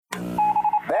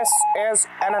This is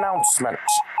an announcement.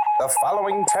 The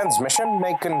following transmission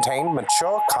may contain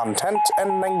mature content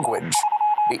and language.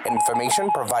 The information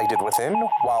provided within,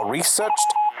 while researched,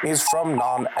 is from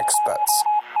non-experts.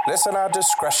 Listener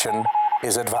discretion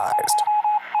is advised.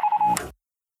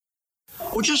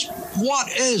 Well, just what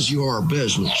is your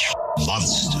business?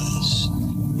 Monsters.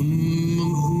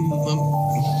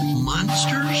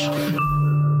 Monsters?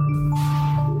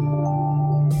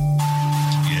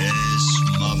 Yes,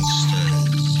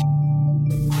 monsters.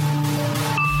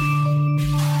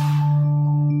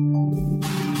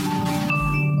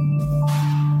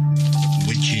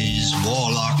 Witches,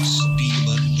 warlocks,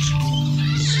 demons,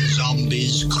 ghouls,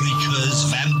 zombies, creatures,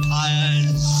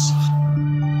 vampires.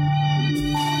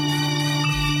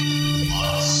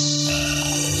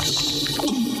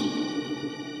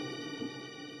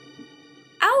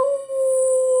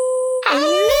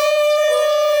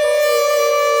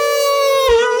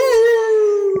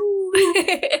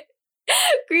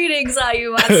 Greetings, all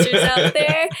you monsters out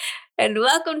there, and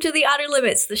welcome to The Outer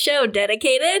Limits, the show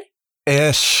dedicated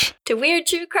to weird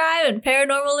true crime and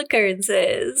paranormal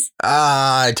occurrences.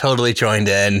 I totally joined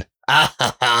in. You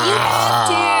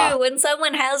have to. When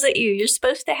someone howls at you, you're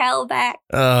supposed to howl back.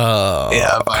 Oh.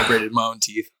 Yeah, I vibrated my own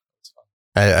teeth.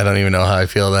 I don't even know how I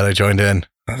feel that I joined in.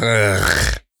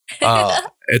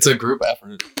 It's a group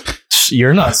effort.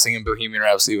 You're not singing Bohemian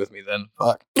Rhapsody with me then.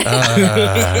 Fuck.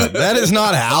 That is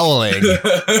not howling.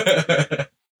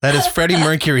 That is Freddie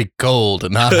Mercury Gold,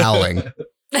 not howling.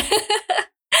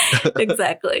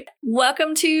 Exactly.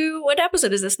 Welcome to, what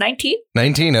episode is this, 19?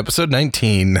 19, episode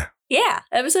 19. Yeah,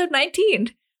 episode 19.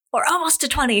 Or almost to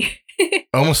 20.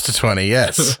 Almost to 20,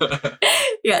 yes.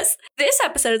 Yes. This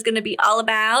episode is going to be all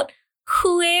about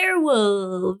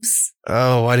werewolves.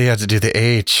 Oh, why do you have to do the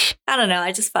H? I don't know,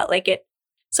 I just felt like it.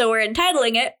 So we're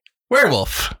entitling it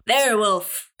Werewolf.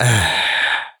 Werewolf.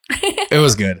 It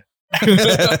was good.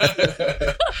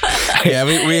 Yeah,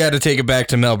 we had to take it back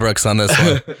to Mel Brooks on this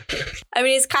one. I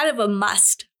mean, it's kind of a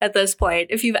must at this point.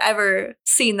 If you've ever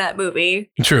seen that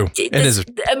movie. True. It is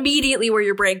immediately where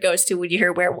your brain goes to when you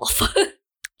hear werewolf.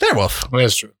 Werewolf.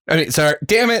 That's true. I mean, sorry.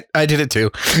 Damn it. I did it too.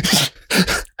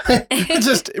 It's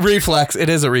just reflex. It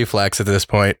is a reflex at this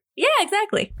point. Yeah,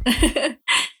 exactly.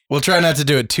 We'll try not to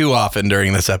do it too often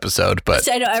during this episode, but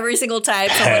I know every single time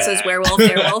someone says werewolf,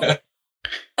 werewolf.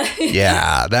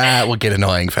 Yeah, that will get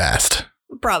annoying fast.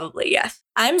 Probably, yes.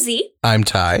 I'm Z. I'm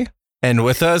Ty. And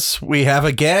with us, we have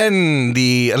again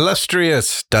the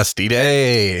illustrious Dusty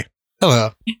Day.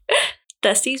 Hello.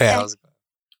 Dusty's back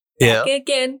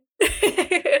again.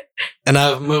 And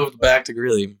I've moved back to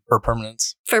Greeley for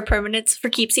permanence. For permanence, for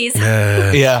keepsies.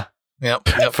 Yeah. Yep.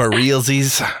 For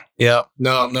realsies. Yeah.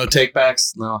 No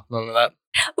takebacks. No, none of that.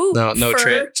 Ooh, no for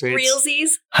trades.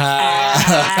 Realsies.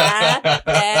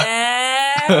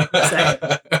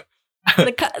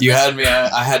 You had me.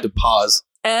 I had to pause.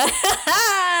 The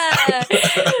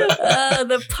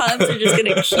puns are just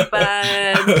going to keep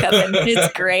on coming.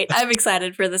 It's great. I'm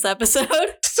excited for this episode.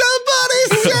 Somebody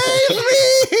save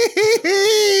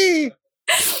me!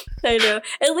 I know.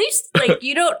 At least, like,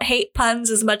 you don't hate puns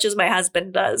as much as my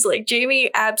husband does. Like, Jamie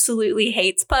absolutely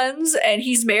hates puns, and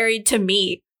he's married to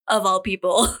me, of all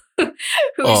people, who's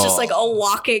just like a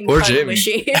walking pun Jamie.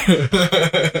 machine.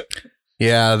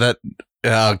 Yeah, that.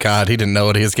 Oh God, he didn't know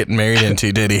what he was getting married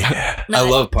into, did he? I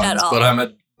love puns, but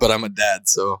I'm a dad,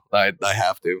 so I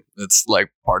have to. It's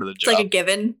like part of the job. It's like a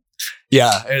given.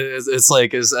 Yeah, it's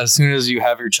like as soon as you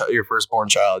have your firstborn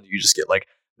child, you just get like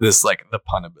this, like the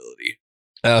pun ability.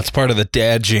 It's part of the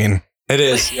dad gene. It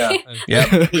is, yeah.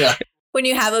 Yep. Yeah. When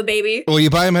you have a baby. Well, you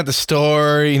buy them at the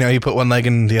store, you put one leg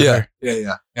in the other.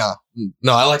 Yeah.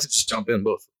 No, I like to just jump in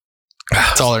both.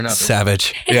 It's all or nothing.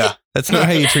 Savage. Yeah. That's not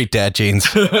how you treat dad jeans.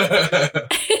 At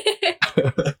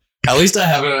least I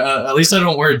haven't. At least I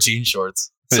don't wear jean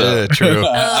shorts. So. True.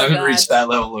 I haven't reached that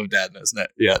level of dadness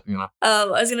yet. I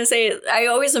was gonna say, I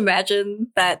always imagine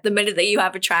that the minute that you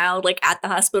have a child, like at the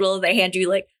hospital, they hand you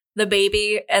like the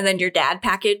baby and then your dad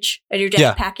package, and your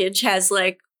dad package has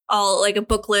like all like a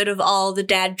booklet of all the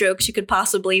dad jokes you could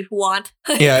possibly want.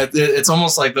 Yeah, it's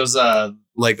almost like those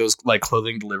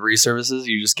clothing delivery services.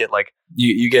 You just get like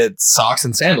you get socks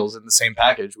and sandals in the same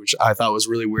package, which I thought was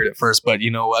really weird at first. But you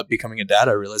know what? Becoming a dad,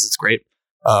 I realized it's great.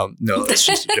 No, that's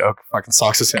just a joke. Fucking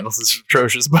socks and sandals is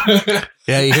atrocious.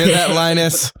 Yeah, you hear that,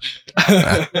 Linus?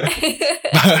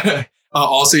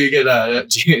 Also, you get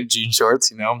jean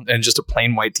shorts, and just a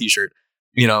plain white t-shirt.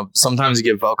 Sometimes you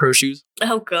get Velcro shoes.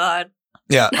 Oh God.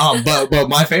 Yeah. But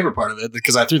my favorite part of it,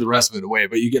 because I threw the rest of it away,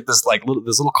 but you get this like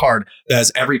this little card that has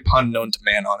every pun known to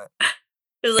man on it.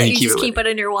 It's like you just keep it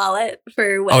in your wallet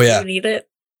for when you need it.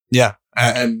 Yeah.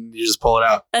 and you just pull it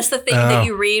out. That's the thing that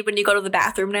you read when you go to the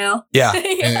bathroom now. Yeah.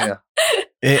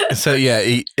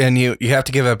 And you have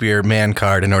to give up your man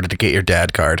card in order to get your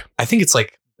dad card. I think it's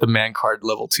like the man card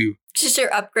level 2. Just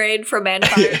your upgrade from man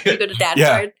card. You go to dad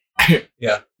card.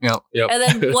 Yeah. Yep.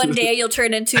 And then one day you'll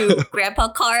turn into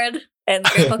grandpa card, and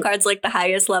grandpa card's like the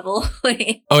highest level.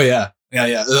 Oh, yeah.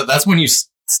 Yeah. That's when you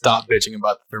stop bitching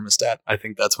about the thermostat. I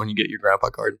think that's when you get your grandpa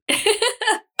card.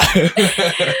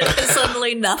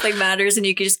 Suddenly nothing matters and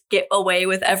you can just get away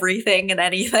with everything and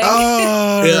anything.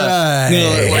 Oh,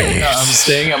 yeah. I'm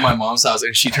staying at my mom's house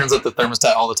and she turns up the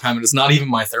thermostat all the time and it's not even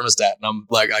my thermostat. And I'm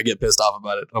like, I get pissed off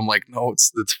about it. I'm like, no,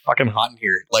 it's fucking hot in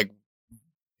here. Like,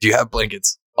 do you have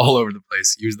blankets all over the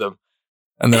place? Use them.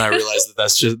 And then I realized that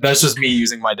that's just me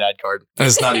using my dad card. And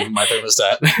it's not even my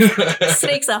thermostat.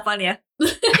 Sneaks up on you.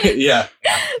 Yeah.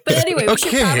 But anyway, we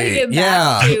should probably get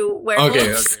back to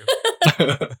werewolves.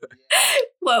 Okay.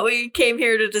 What we came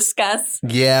here to discuss.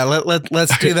 Yeah,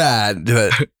 let's do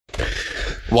that.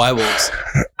 Why wolves?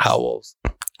 How wolves?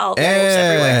 All werewolves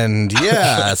everywhere. And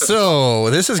yeah,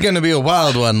 so this is going to be a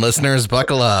wild one, listeners.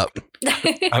 Buckle up.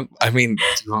 I mean,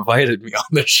 you invited me on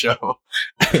the show.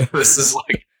 This is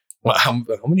like, how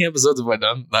many episodes have I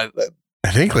done? I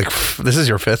think like this is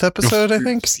your 5th episode, I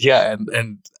think. Yeah,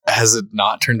 and has it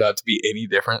not turned out to be any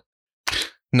different?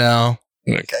 No.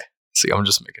 Okay. See, I'm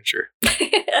just making sure.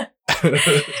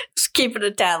 Just keeping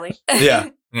a tally. Yeah.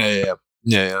 How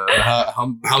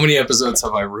many episodes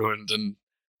have I ruined and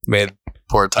made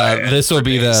poor Ty? This will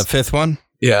be the 5th one.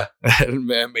 Yeah, and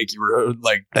make you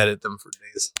edit them for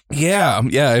days. Yeah,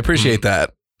 I appreciate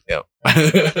that. Yep.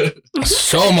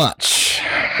 So much.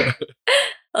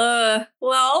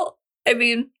 Well, I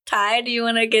mean, Ty, do you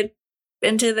want to get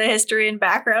into the history and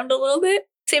background a little bit?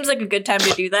 Seems like a good time to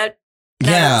do that.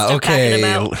 Yeah, okay. Talking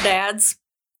about dads.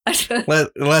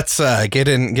 Let's get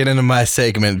into my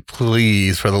segment,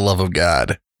 please, for the love of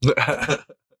God.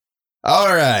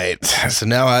 All right. So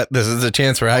now this is a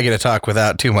chance where I get to talk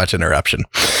without too much interruption.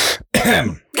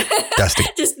 Dusty.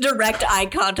 Just direct eye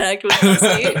contact with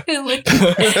Dusty.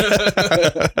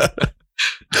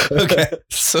 Okay,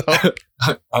 so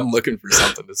I'm looking for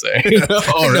something to say.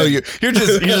 No, you're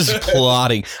just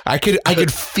plotting. I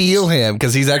could feel him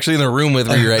because he's actually in the room with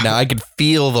me right now. I could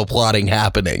feel the plotting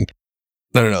happening.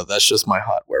 No, that's just my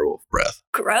hot werewolf breath.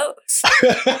 Gross.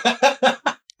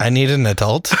 I need an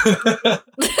adult.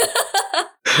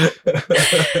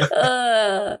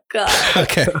 God.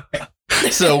 Okay.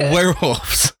 So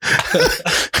werewolves.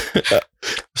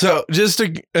 So just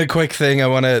a quick thing. I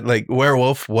want to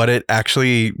werewolf, what it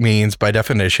actually means by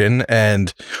definition.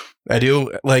 And I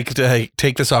do like to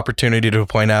take this opportunity to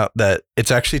point out that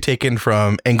it's actually taken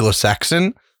from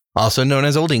Anglo-Saxon, also known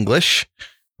as Old English,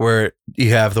 where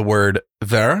you have the word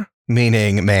ver,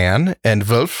 meaning man, and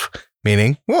wolf,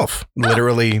 meaning wolf,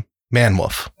 literally man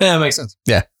wolf. Yeah, that makes sense.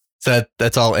 Yeah. So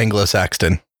that's all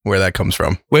Anglo-Saxon, where that comes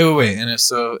from. Wait. And if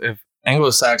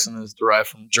Anglo-Saxon is derived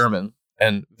from German,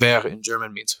 and wer in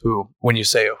German means who, when you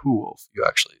say a who wolf, you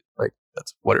actually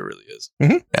that's what it really is.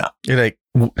 Mm-hmm. Yeah. You're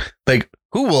like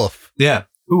who wolf? Yeah.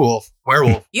 Who wolf?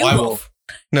 Werewolf? You Why wolf?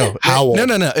 No. How wolf?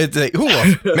 No. It's like who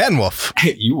wolf? Man wolf.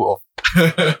 You wolf.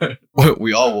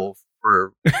 We all wolf.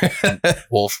 Or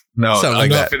wolf. No, Something I'm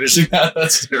like not that. finishing that.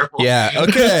 That's terrible. Yeah.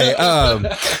 Okay.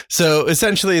 So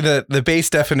essentially the base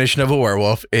definition of a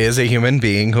werewolf is a human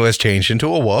being who has changed into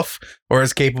a wolf or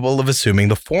is capable of assuming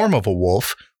the form of a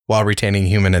wolf while retaining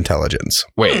human intelligence.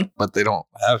 Wait, but they don't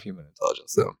have human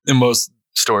intelligence though. In most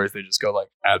stories, they just go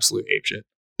absolute apeshit.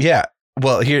 Yeah.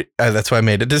 Well, here, that's why I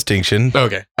made a distinction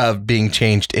Okay. of being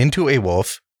changed into a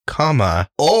wolf, comma,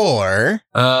 or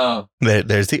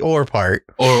there's the or part,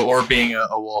 or being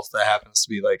a wolf that happens to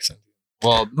be sentient.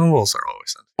 Well, the wolves are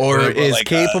always sentient. or is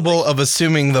capable of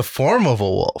assuming the form of a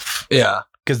wolf. Yeah,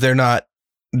 because they're not.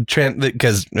 Okay.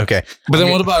 But then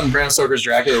what about in Bram Stoker's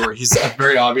Dracula, where he's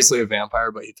very obviously a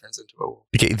vampire, but he turns into a wolf?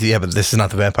 Okay, yeah, but this is not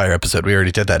the vampire episode. We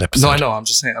already did that episode. No, I know. I'm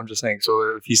just saying.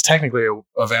 So if he's technically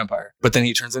a vampire, but then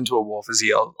he turns into a wolf, is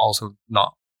he also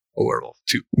not a werewolf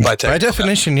too? By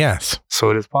definition, yes. So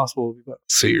it is possible.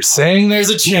 So you're saying there's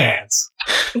a chance.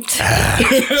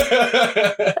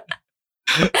 Okay.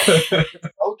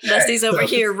 Dusty's over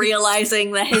here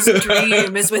realizing that his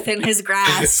dream is within his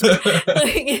grasp.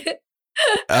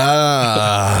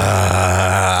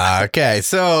 Okay,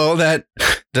 so that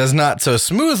does not so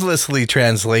smoothly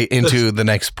translate into the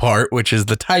next part, which is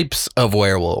the types of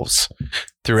werewolves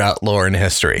throughout lore and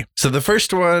history. So the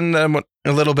first one that I'm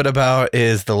a little bit about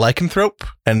is the lycanthrope,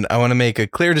 and I want to make a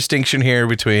clear distinction here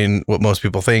between what most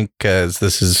people think, because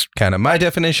this is kind of my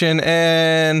definition,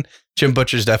 and Jim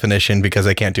Butcher's definition because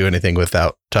I can't do anything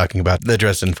without talking about the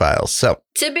Dresden Files. So,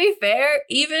 to be fair,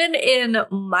 even in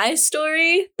my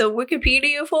story, the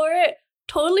Wikipedia for it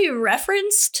totally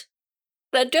referenced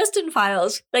the Dresden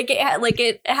Files.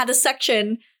 It had a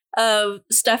section of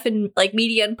stuff in like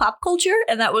media and pop culture,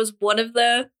 and that was one of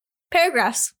the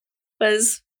paragraphs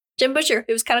was Jim Butcher.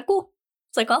 It was kind of cool.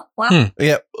 It's like, oh, wow.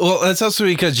 Yeah. Well, that's also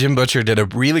because Jim Butcher did a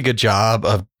really good job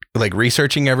of like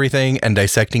researching everything and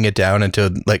dissecting it down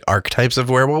into like archetypes of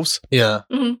werewolves. Yeah.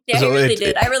 Mm-hmm. Yeah, So he really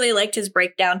did. I really liked his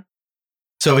breakdown.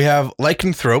 So we have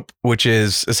lycanthrope, which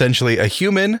is essentially a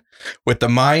human with the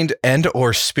mind and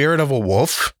or spirit of a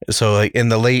wolf. So like in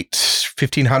the late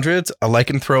 1500s, a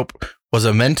lycanthrope was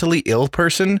a mentally ill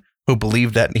person who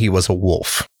believed that he was a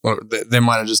wolf. Or they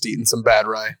might have just eaten some bad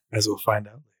rye, as we'll find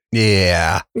out.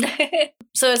 Yeah.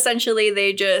 So essentially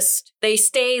they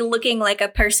stay looking like a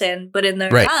person, but in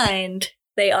their mind,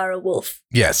 they are a wolf.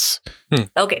 Yes.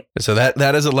 Okay. So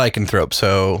that is a lycanthrope.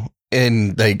 So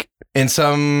in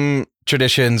some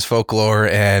traditions, folklore,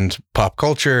 and pop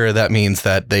culture, that means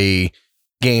that they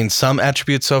gain some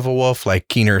attributes of a wolf, like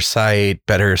keener sight,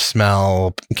 better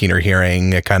smell, keener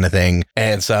hearing, that kind of thing,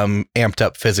 and some amped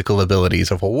up physical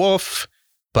abilities of a wolf.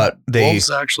 But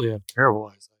wolves actually have terrible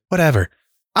eyesight. Whatever.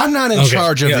 I'm not in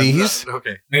charge of these.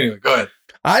 Okay. Anyway, go ahead.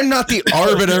 I'm not the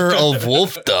arbiter of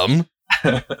wolfdom.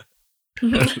 I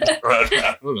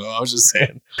don't know. I was just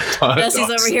saying. Jesse's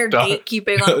over here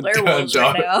gatekeeping on werewolves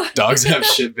right now. Dogs have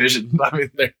shit vision. I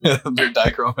mean, they're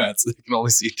dichromats. They can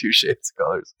only see 2 shades of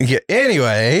colors. Yeah.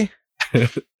 Anyway. All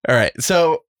right.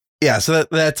 So yeah. So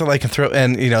that's a lycanthrope,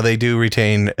 and they do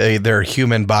retain their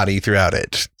human body throughout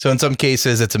it. So in some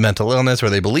cases, it's a mental illness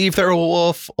where they believe they're a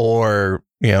wolf, or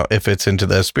if it's into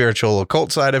the spiritual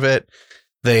occult side of it,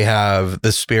 they have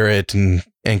the spirit and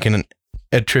can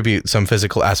attribute some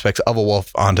physical aspects of a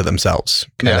wolf onto themselves,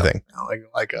 kind of thing.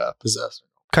 Like a possessor.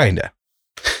 Kinda.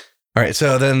 All right.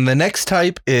 So then the next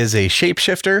type is a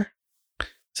shapeshifter.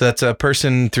 So that's a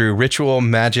person through ritual,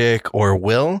 magic, or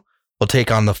will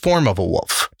take on the form of a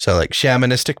wolf. So like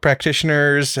shamanistic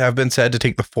practitioners have been said to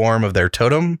take the form of their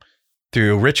totem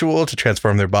through ritual to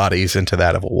transform their bodies into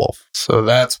that of a wolf. So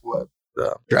that's what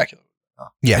Dracula.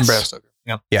 Yes. Bram Stoker.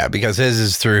 Yeah. Yeah, because his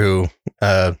is through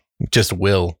just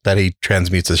will that he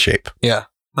transmutes his shape. Yeah.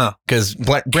 Because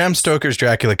Bram Stoker's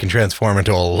Dracula can transform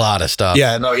into a lot of stuff.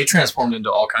 Yeah, no, he transformed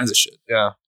into all kinds of shit.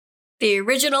 Yeah. The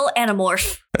original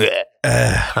Animorph.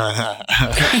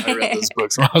 I read those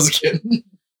books when I was a kid.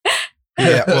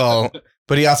 Yeah, well,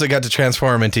 but he also got to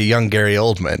transform into young Gary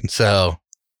Oldman. So,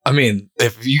 I mean,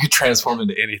 if you could transform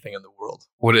into anything in the world,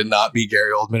 would it not be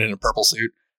Gary Oldman in a purple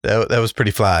suit? That was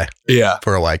pretty fly. Yeah.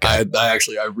 For a white guy.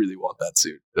 I really want that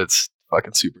suit. That's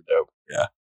fucking super dope. Yeah.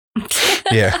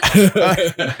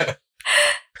 Yeah.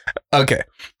 Okay.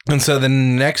 And so the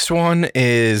next one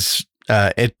is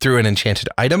it through an enchanted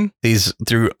item. These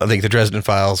through, I think the Dresden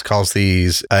Files calls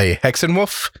these a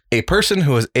hexenwolf, a person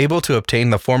who is able to obtain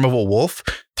the form of a wolf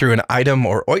through an item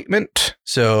or ointment.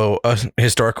 So a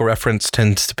historical reference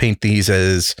tends to paint these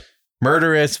as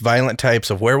murderous, violent types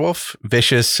of werewolf,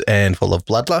 vicious and full of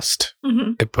bloodlust.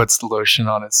 Mm-hmm. It puts the lotion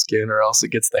on its skin, or else it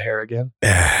gets the hair again.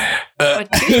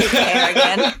 What do you get the hair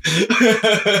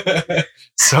again?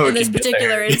 So in this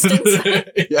particular instance.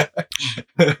 Yeah.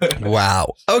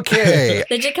 Wow. Okay.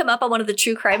 Did you come up on one of the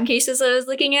true crime cases I was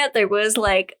looking at? There was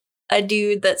like a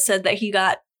dude that said that he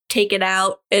got taken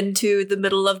out into the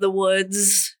middle of the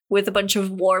woods with a bunch of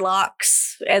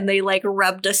warlocks, and they like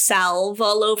rubbed a salve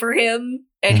all over him,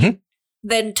 and he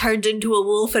then turned into a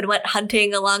wolf and went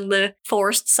hunting along the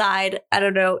forest side. I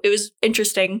don't know. It was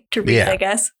interesting to read, I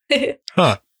guess.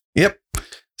 Huh. Yep.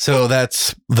 So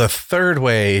that's the third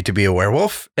way to be a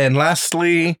werewolf. And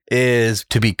lastly is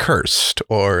to be cursed,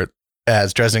 or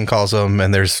as Dresden calls them,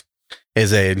 and is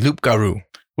a loup-garou,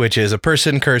 which is a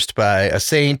person cursed by a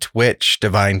saint, witch,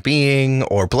 divine being,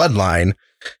 or bloodline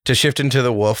to shift into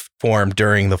the wolf form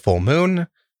during the full moon.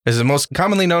 This is the most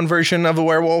commonly known version of a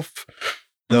werewolf.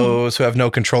 Those who have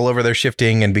no control over their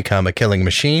shifting and become a killing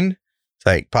machine. It's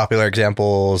like popular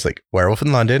examples like Werewolf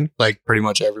in London. Like pretty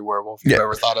much every werewolf you've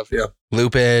ever thought of. Yeah.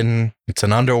 Lupin. It's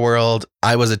an underworld.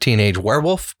 I Was a Teenage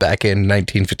Werewolf back in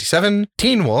 1957.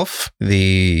 Teen Wolf,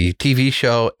 the TV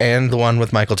show, and the one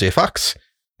with Michael J. Fox.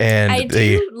 And I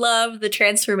do love the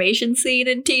transformation scene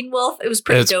in Teen Wolf. It was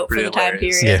pretty dope for the time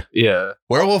period. Yeah.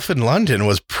 Werewolf in London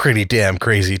was pretty damn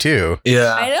crazy too.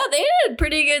 Yeah. I know they did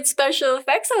pretty good special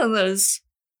effects on those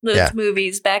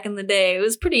movies back in the day. It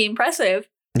was pretty impressive.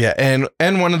 Yeah, and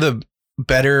one of the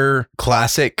better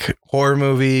classic horror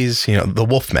movies, The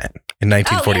Wolfman in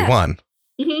 1941.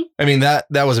 Oh, yeah. I mean, that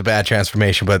was a bad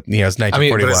transformation, but it's 1941. I mean,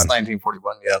 but it's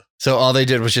 1941, yeah. So all they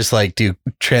did was just like do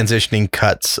transitioning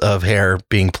cuts of hair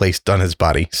being placed on his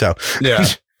body. So Yeah.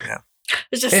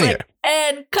 It's just Anyway. like,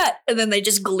 and cut. And then they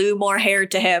just glue more hair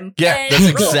to him. Yeah, and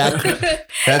that's roll.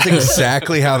 that's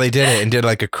exactly how they did it, and did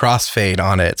like a crossfade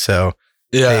on it. So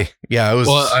Yeah. it was.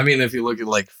 Well, I mean, if you look at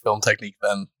like film technique,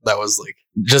 then that was like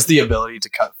just the ability to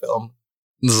cut film.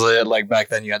 Like back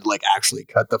then, you had to like actually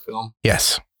cut the film.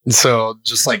 yes. So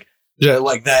just like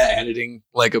that editing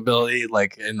like ability,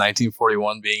 like in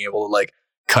 1941, being able to like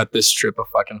cut this strip of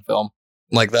fucking film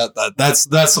like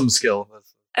that's some skill.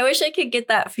 I wish I could get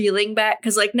that feeling back,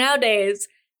 because like nowadays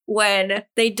when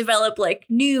they develop like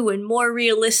new and more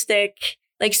realistic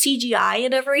like CGI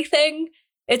and everything,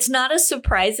 it's not as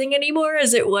surprising anymore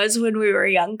as it was when we were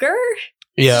younger.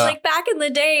 Yeah. Like back in the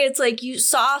day, it's like you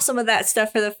saw some of that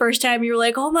stuff for the first time, you were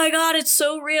like, oh my God, it's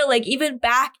so real. Like even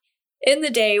back in the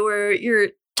day where you're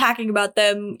talking about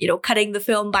them, cutting the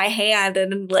film by hand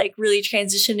and like really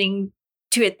transitioning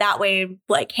to it that way,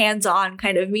 like hands-on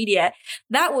kind of media,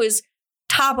 that was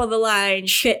top of the line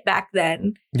shit back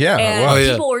then. Yeah.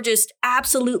 And people were just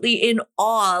absolutely in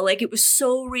awe. Like it was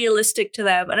so realistic to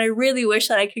them. And I really wish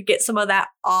that I could get some of that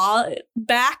awe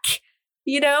back,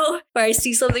 where I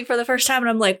see something for the first time and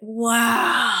I'm like,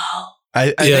 wow.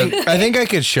 I think I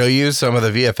could show you some of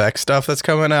the VFX stuff that's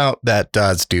coming out that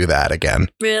does do that again.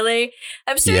 Really?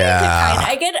 I'm starting to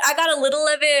I got a little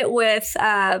of it with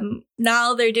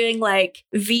now they're doing like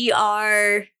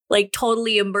VR, like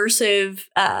totally immersive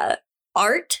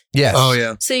art. Yes. Oh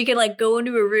yeah. So you can like go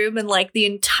into a room and like the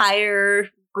entire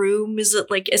room is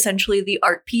like essentially the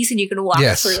art piece and you can walk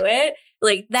through it.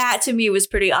 Like that to me was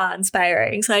pretty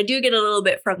awe-inspiring. So I do get a little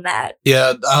bit from that.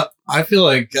 Yeah, I feel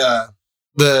like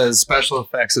the special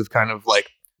effects have kind of like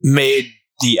made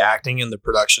the acting and the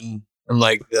production and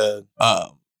like the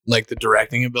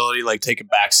directing ability like take a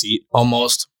back seat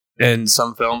almost in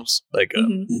some films, like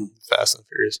Fast and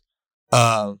Furious.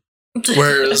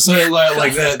 Where so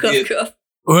like that,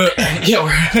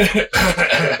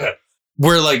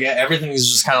 where like everything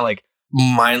is just kind of like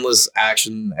mindless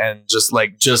action and just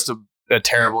a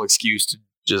terrible excuse to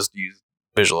just use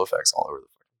visual effects all over the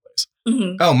fucking place.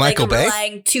 Mm-hmm. Oh, Michael Bay,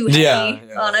 relying too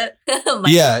heavy on it. Michael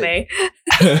Bay.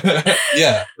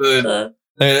 Yeah,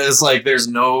 it's like there's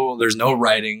no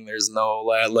writing, there's no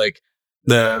like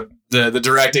the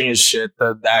directing is shit,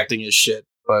 the acting is shit.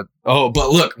 But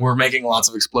look, we're making lots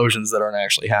of explosions that aren't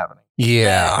actually happening.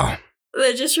 Yeah.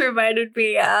 That just reminded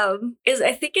me, I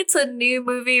think it's a new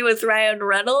movie with Ryan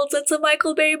Reynolds. It's a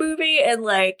Michael Bay movie. And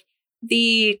like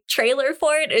the trailer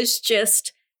for it is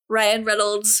just Ryan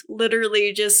Reynolds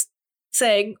literally just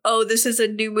saying, oh, this is a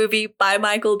new movie by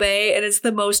Michael Bay. And it's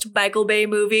the most Michael Bay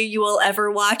movie you will ever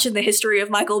watch in the history of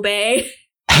Michael Bay.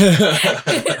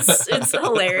 It's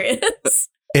hilarious.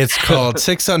 It's called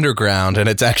Six Underground, and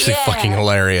it's actually fucking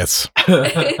hilarious.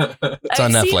 It's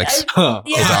on Netflix.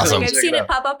 It's awesome. I've seen it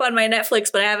pop up on my Netflix,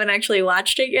 but I haven't actually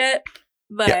watched it yet.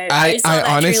 But Yeah, I saw that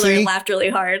honestly- trailer and laughed really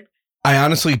hard. I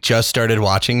honestly just started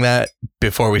watching that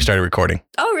before we started recording.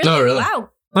 Oh, really? Oh, really? Wow.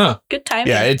 Huh. Good timing.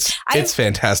 Yeah, it's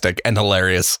fantastic and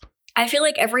hilarious. I feel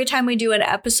like every time we do an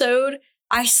episode,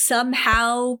 I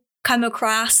somehow come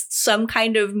across some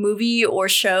kind of movie or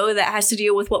show that has to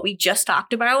deal with what we just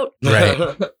talked about. Right.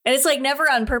 And it's like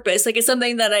never on purpose. Like it's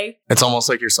something that It's almost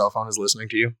like your cell phone is listening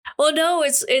to you. well, no,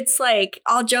 it's like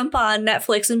I'll jump on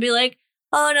Netflix and be like,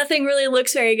 oh, nothing really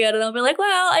looks very good. And I'll be like,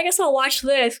 well, I guess I'll watch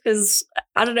this because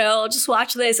I don't know, I'll just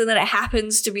watch this. And then it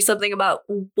happens to be something about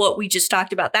what we just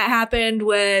talked about. That happened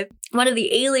with one of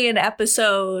the Alien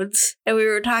episodes. And we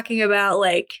were talking about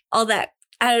like all that.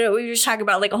 I don't know. We were just talking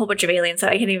about like a whole bunch of aliens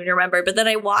that I can't even remember. But then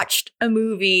I watched a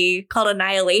movie called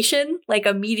Annihilation like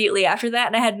immediately after that.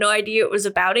 And I had no idea it was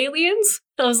about aliens.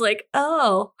 So I was like,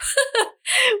 oh,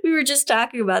 we were just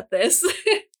talking about this.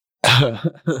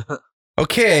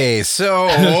 Okay, so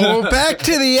back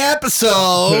to the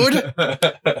episode.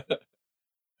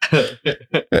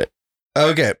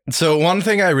 Okay, so one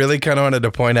thing I really kind of wanted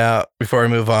to point out before I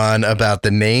move on about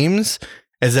the names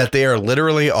is that they are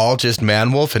literally all just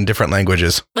man-wolf in different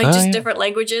languages. Like just different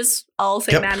languages, all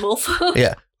say man-wolf.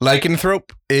 Yeah.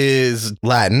 Lycanthrope is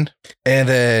Latin, and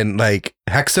then like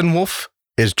Hexenwolf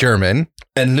is German,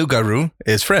 and Loup-garou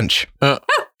is French.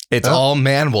 It's all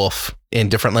man-wolf in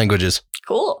different languages.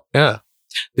 Cool. Yeah.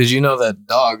 Did you know that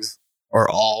dogs are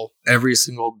every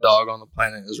single dog on the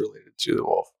planet is related to the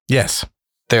wolf? Yes.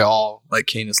 They're all like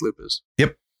Canis lupus.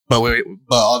 Yep. But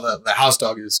all the house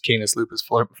dog is Canis lupus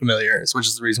familiaris, which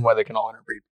is the reason why they can all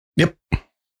interbreed. Yep.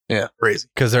 Yeah, crazy.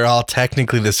 Because they're all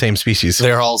technically the same species.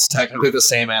 They're all technically the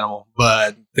same animal,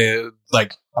 but they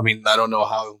like. I mean, I don't know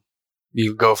how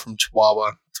you go from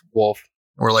Chihuahua to wolf.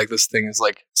 Or like this thing is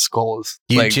like skull is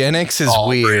eugenics is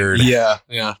weird. Yeah.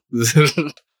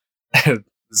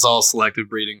 It's all selective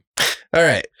breeding. All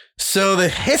right. So the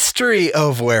history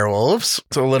of werewolves.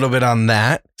 So a little bit on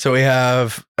that. So we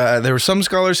have there were some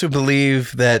scholars who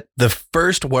believe that the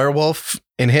first werewolf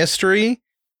in history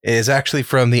is actually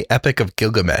from the Epic of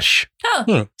Gilgamesh.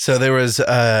 Oh. So there was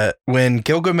when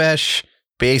Gilgamesh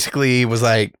basically was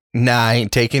like, "Nah, I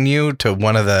ain't taking you," to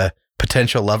one of the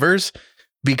potential lovers,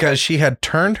 because she had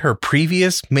turned her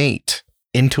previous mate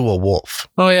into a wolf.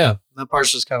 Oh, yeah. That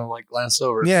part's just kind of like glanced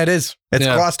over. Yeah, it is. It's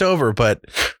glossed over, but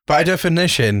by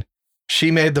definition,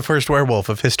 she made the first werewolf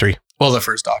of history. Well, the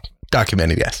first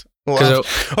Documented, yes. Well,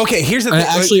 okay, here's the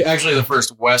thing. Actually, the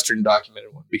first Western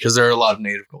documented one, because there are a lot of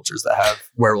native cultures that have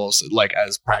werewolves like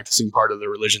as practicing part of their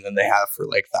religion, and they have for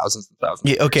like thousands and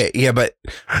thousands. Yeah, okay, yeah, but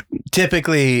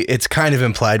typically it's kind of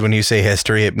implied when you say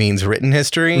history, it means written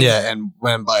history. Yeah, and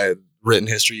when by written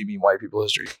history, you mean white people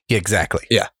history. Yeah, exactly.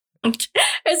 Yeah. It's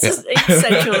just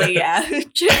essentially, yeah.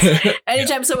 Just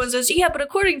anytime someone says, yeah, but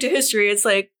according to history, it's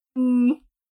like,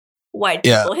 white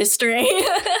people history.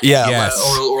 Yeah.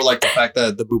 Yes. Or like the fact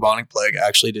that the bubonic plague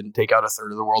actually didn't take out a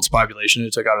third of the world's population.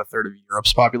 It took out a third of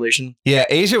Europe's population. Yeah,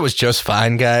 Asia was just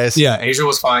fine, guys. Yeah, Asia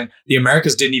was fine. The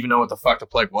Americas didn't even know what the fuck the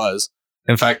plague was.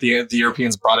 In fact, the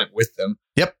Europeans brought it with them.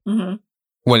 Yep. Mm-hmm.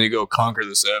 When you go conquer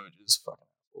the savages, fucking.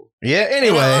 Yeah,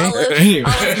 anyway. All of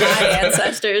my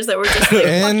ancestors that were just like,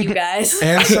 fuck you guys.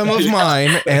 And some of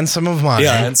mine. Yeah, and some of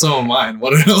mine.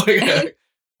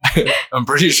 I'm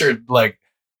pretty sure, like,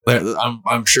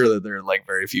 I'm sure that there are, like,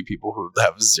 very few people who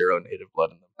have zero native blood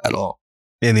in them at all.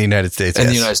 In the United States, In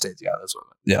the United States, yeah, that's what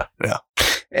I meant. Yeah.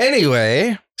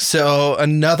 Anyway, so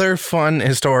another fun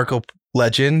historical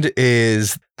legend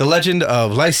is the legend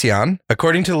of Lycion.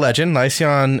 According to the legend,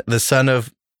 Lycion, the son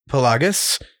of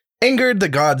Pelagus, angered the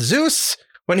god Zeus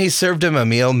when he served him a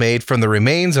meal made from the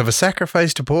remains of a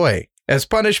sacrificed boy. As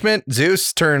punishment,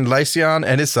 Zeus turned Lycion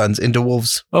and his sons into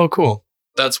wolves. Oh, cool.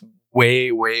 That's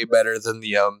way, way better than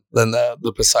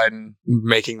the Poseidon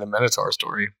making the Minotaur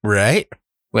story. Right?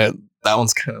 Well, that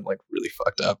one's kind of like really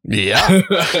fucked up.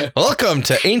 Yeah. Welcome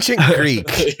to ancient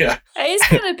Greek. Yeah. I just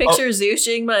kind of picture Zeus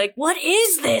being like, what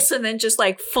is this? And then just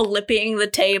like flipping the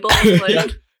table.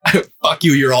 Like, fuck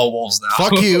you, you're all wolves now.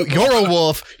 Fuck you, you're a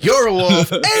wolf, and you're a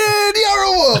wolf.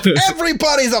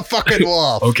 Everybody's a fucking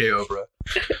wolf. Okay, Oprah.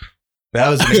 That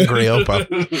was an angry Oprah.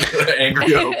 Angry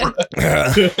Oprah.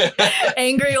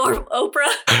 Angry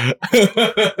Oprah.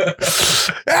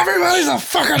 Everybody's a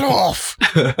fucking wolf.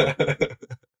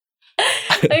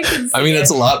 I mean,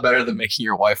 it's a lot better than making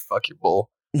your wife fuck your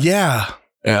bull. Yeah.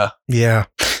 Yeah.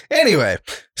 Anyway,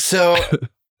 so...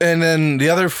 And then the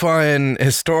other fun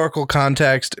historical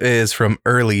context is from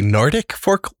early Nordic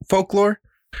folklore.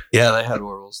 Yeah, they had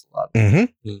werewolves a lot.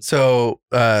 Mm-hmm. So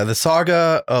the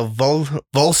saga of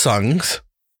Volsungs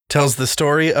tells the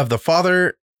story of the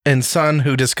father and son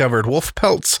who discovered wolf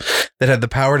pelts that had the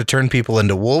power to turn people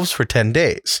into wolves for 10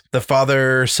 days. The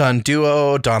father-son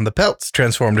duo donned the pelts,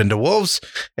 transformed into wolves,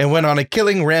 and went on a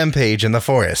killing rampage in the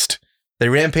forest. The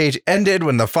rampage ended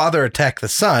when the father attacked the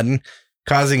son,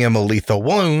 causing him a lethal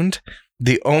wound.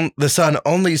 The son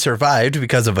only survived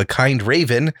because of a kind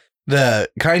raven. The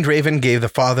kind raven gave the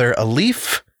father a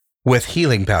leaf with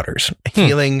healing powders.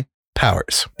 Healing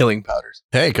powers.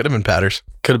 Hey, could have been powders.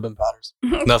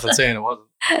 Nothing saying it wasn't.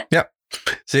 Yep.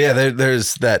 So yeah,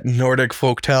 there's that Nordic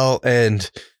folktale,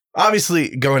 and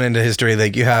obviously going into history,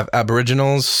 like you have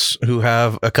Aboriginals who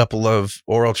have a couple of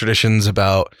oral traditions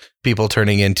about people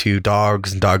turning into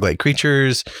dogs and dog-like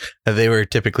creatures. They were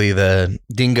typically the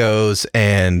dingoes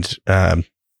and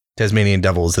Tasmanian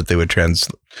devils that they would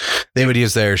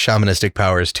use their shamanistic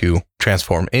powers to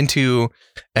transform into.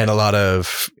 And a lot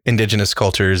of indigenous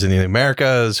cultures in the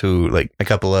Americas who, like a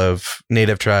couple of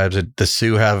native tribes, the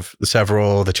Sioux have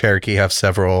several, the Cherokee have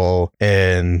several,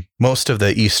 and most of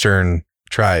the Eastern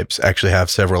tribes actually have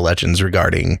several legends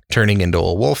regarding turning into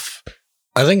a wolf.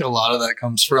 I think a lot of that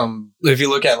comes from, if you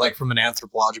look at like from an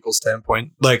anthropological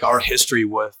standpoint, like our history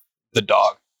with the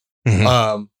dog,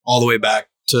 all the way back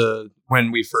to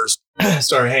when we first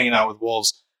started hanging out with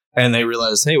wolves, and they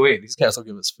realized, hey, wait, these guys will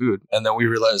give us food. And then we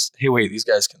realized, hey, wait, these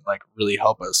guys can like really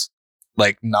help us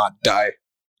like not die.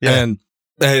 Yeah. And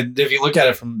if you look at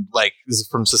it from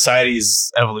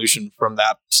society's evolution from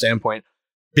that standpoint,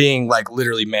 being like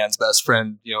literally man's best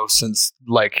friend, since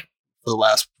like for the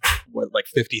last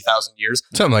 50,000 years,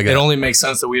 something like that. It only makes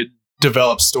sense that we would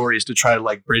develop stories to try to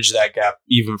like bridge that gap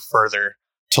even further,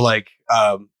 to like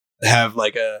have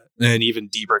like an even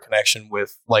deeper connection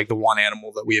with like the one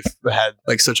animal that we've had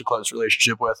like such a close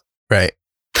relationship with. Right.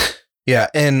 Yeah,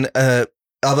 and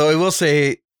Although I will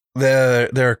say there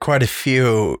are quite a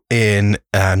few in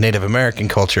Native American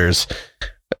cultures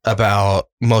about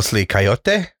mostly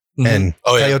coyote and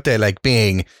coyote like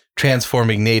being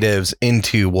transforming natives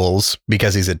into wolves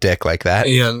because he's a dick like that.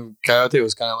 Yeah, and coyote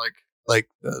was kind of like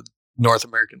the North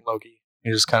American Loki.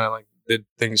 He just kind of like did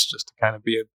things just to kind of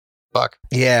be a fuck.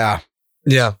 Yeah.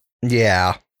 Yeah.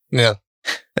 Yeah. Yeah.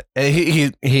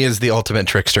 He is the ultimate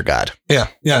trickster god. Yeah.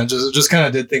 Yeah. Just kind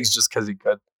of did things just because he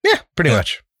could. Yeah, pretty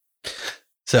much.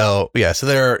 So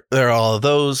there are all of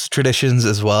those traditions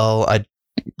as well. I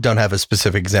don't have a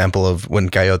specific example of when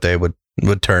coyote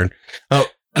would turn. Oh,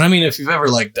 and I mean, if you've ever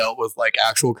like dealt with like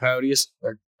actual coyotes,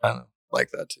 they're kind of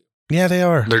like that too. Yeah, they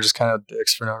are. They're just kind of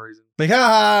dicks for no reason. Like,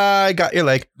 I got your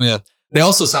leg. Yeah. They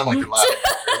also sound like they're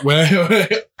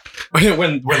laughing.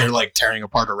 when they're like tearing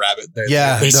apart a rabbit. They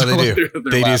do.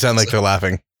 They do sound like they're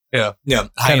laughing. Yeah. Yeah.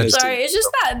 Sorry, it's just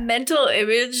that mental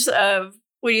image of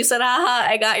when you said, haha,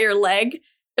 I got your leg.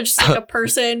 It's just like a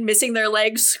person missing their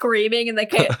leg screaming and the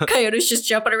coyotes just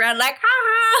jumping around like,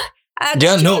 haha.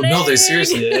 Yeah, no, they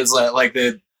seriously. It's like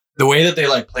the way that they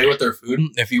like play with their food.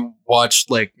 If you watch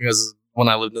like, because when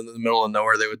I lived in the middle of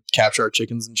nowhere, they would capture our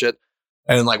chickens and shit.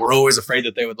 And like, we're always afraid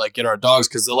that they would like get our dogs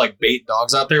because they'll like bait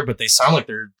dogs out there, but they sound like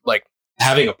they're like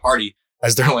having a party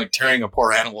as they're like tearing a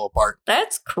poor animal apart.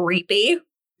 That's creepy.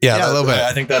 Yeah, a little bit.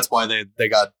 I think that's why they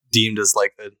got deemed as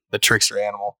like the trickster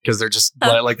animal, because they're just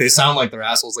like they sound like they're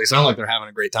assholes. They sound like they're having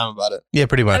a great time about it. Yeah,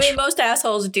 pretty much. I mean, most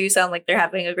assholes do sound like they're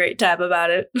having a great time about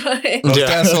it. Most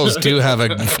assholes do have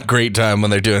a great time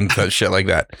when they're doing shit like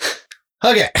that.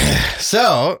 Okay,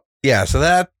 so that's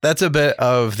a bit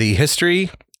of the history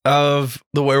of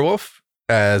the werewolf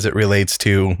as it relates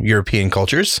to European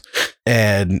cultures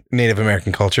and Native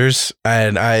American cultures.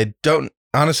 And I don't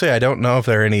know if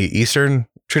there are any Eastern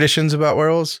traditions about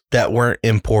werewolves that weren't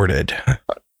imported.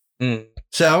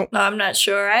 So no, I'm not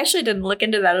sure. I actually didn't look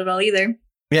into that at all either.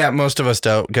 Yeah, most of us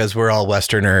don't, because we're all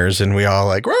Westerners and we all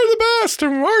like, we're the best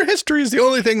and our history is the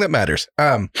only thing that matters.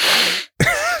 I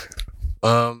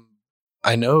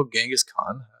know Genghis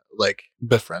Khan like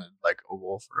befriended like a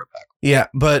wolf or a pack. Yeah,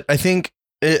 but I think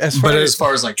as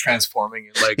far as like transforming,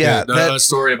 like that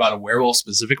story about a werewolf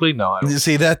specifically, no, I don't.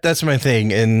 See, that's my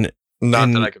thing, and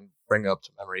that I can bring up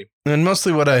to memory. And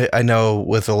mostly what I know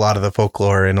with a lot of the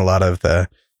folklore and a lot of the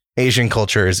Asian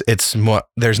cultures, it's more,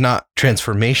 there's not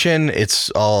transformation, it's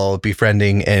all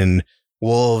befriending, and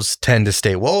wolves tend to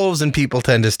stay wolves and people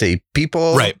tend to stay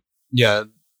people. Right. Yeah.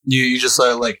 You just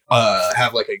have like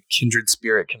a kindred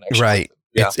spirit connection. Right.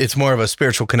 Yeah. It's more of a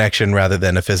spiritual connection rather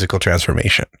than a physical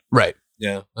transformation. Right.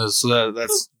 Yeah. So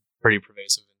that's pretty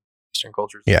pervasive in Eastern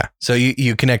cultures. Yeah. So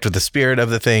you connect with the spirit of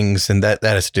the things, and that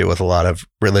has to do with a lot of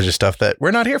religious stuff that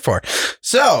we're not here for.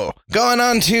 So going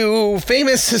on to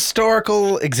famous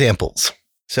historical examples.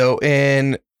 So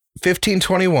in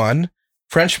 1521,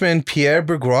 Frenchmen Pierre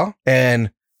Bourgeois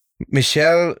and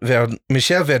Michel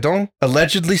Verdon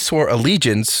allegedly swore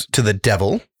allegiance to the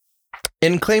devil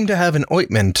and claimed to have an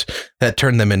ointment that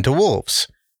turned them into wolves.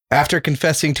 After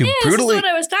confessing to brutally... This is what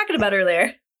I was talking about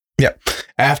earlier. Yeah.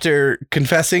 After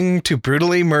confessing to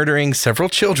brutally murdering several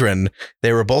children,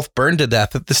 they were both burned to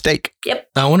death at the stake. Yep.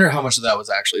 I wonder how much of that was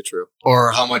actually true,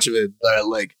 or how much of it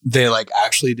they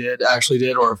actually did,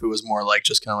 or if it was more like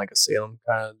just kind of like a Salem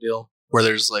kind of deal where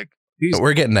there's like...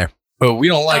 We're getting there. But we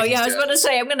don't like. Oh yeah, I was about to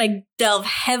say I'm gonna delve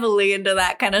heavily into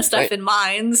that kind of stuff in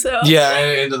mine. So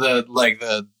yeah, into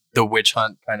the witch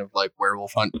hunt kind of like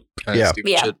werewolf hunt kind of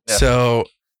stupid shit. Yeah. So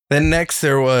then next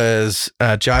there was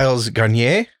Gilles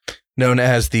Garnier, known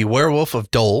as the Werewolf of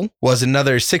Dole, was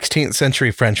another 16th century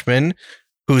Frenchman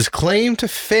whose claim to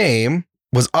fame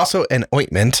was also an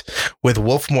ointment with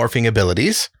wolf morphing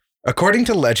abilities. According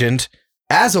to legend,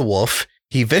 as a wolf,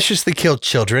 he viciously killed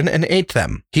children and ate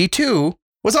them. He too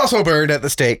was also burned at the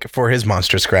stake for his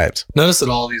monstrous crimes. Notice that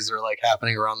all these are like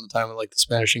happening around the time of like the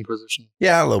Spanish Inquisition.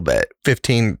 Yeah, a little bit.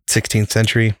 15th, 16th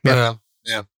century. Yeah.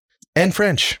 And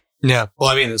French. Yeah. Well,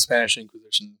 I mean, the Spanish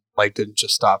Inquisition like didn't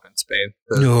just stop in Spain.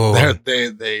 No.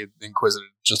 They inquisited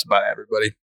just about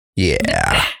everybody.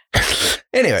 Yeah.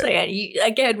 Anyway. So yeah,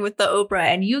 again with the Oprah,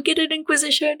 and you get an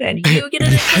Inquisition, and you get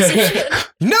an Inquisition.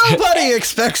 Nobody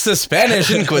expects the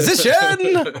Spanish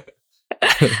Inquisition.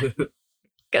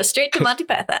 Go straight to Monty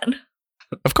Python.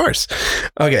 Of course.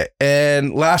 Okay.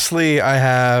 And lastly, I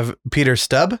have Peter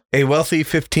Stump, a wealthy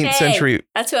 15th century.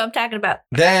 That's who I'm talking about.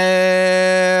 Then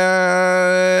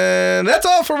that's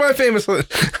all for my famous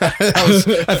list. I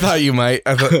thought you might.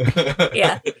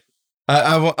 Yeah.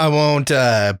 I won't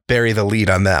bury the lead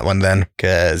on that one then,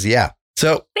 because yeah.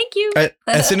 So Thank you.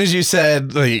 as soon as you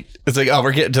said, like, it's like, oh,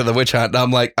 we're getting to the witch hunt, I'm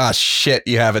like, oh, shit,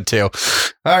 you have it too.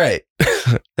 All right.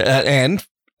 And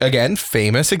again,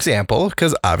 famous example,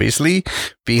 because obviously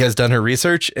B has done her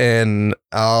research, and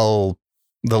the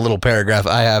little paragraph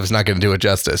I have is not going to do it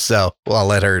justice. So I'll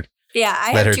let her. Yeah,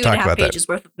 I let have her 2.5 talk about that. pages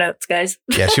worth of notes, guys.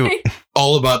 Yeah, she.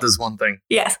 All about this one thing.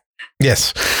 Yes.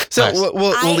 Yes. So Nice.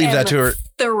 we'll leave that to her.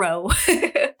 Thorough.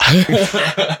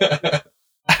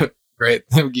 Great.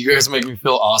 You guys make me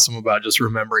feel awesome about just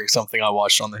remembering something I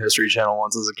watched on the History Channel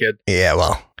once as a kid. Yeah,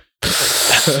 well.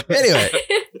 Anyway.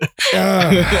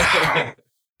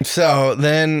 So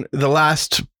then the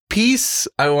last piece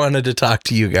I wanted to talk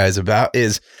to you guys about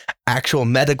is actual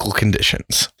medical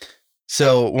conditions.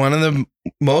 So one of the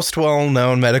most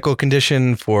well-known medical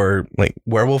condition for like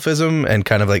werewolfism, and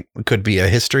kind of like could be a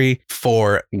history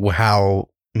for how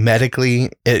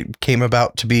medically it came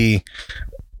about to be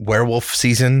werewolf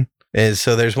season, is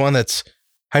so there's one that's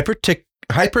hypertrichiosis.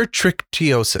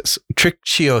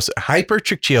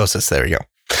 Hypertrichiosis. There we go.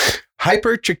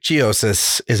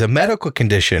 Hypertrichiosis is a medical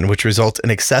condition which results in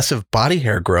excessive body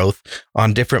hair growth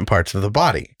on different parts of the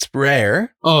body. It's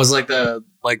rare. Oh, it's like the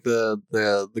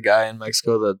guy in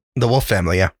Mexico The wolf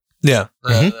family, yeah. that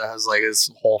Mhm. has like his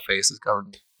whole face is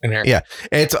covered in hair. Yeah.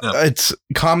 It's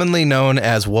commonly known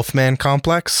as Wolfman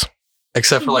complex.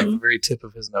 Except for like the very tip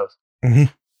of his nose.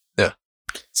 Mhm. Yeah.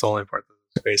 It's the only part of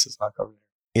his face is not covered.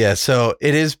 Yeah, so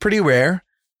it is pretty rare,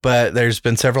 but there's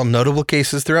been several notable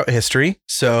cases throughout history.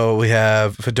 So we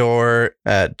have Fedor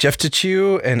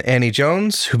Jeftichu and Annie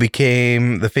Jones, who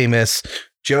became the famous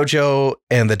Jojo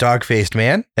and the Dog-Faced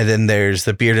Man. And then there's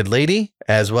the Bearded Lady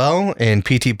as well in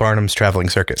P.T. Barnum's Traveling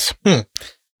Circus.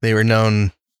 They were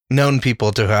known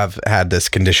people to have had this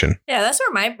condition. Yeah, that's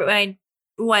where my mind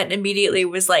went immediately,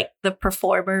 was like the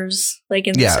performers, like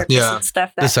in the circus and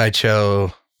stuff. The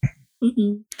sideshow.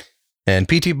 Mhm. And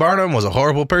P.T. Barnum was a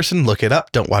horrible person. Look it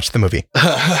up. Don't watch the movie.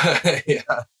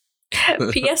 Yeah.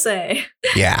 PSA.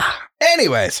 Yeah.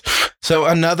 Anyways, so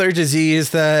another disease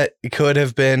that could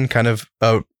have been kind of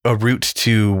a route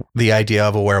to the idea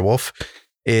of a werewolf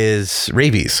is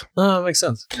rabies. Oh, that makes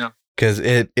sense. Yeah. Because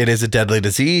it is a deadly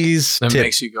disease. That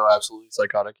makes you go absolutely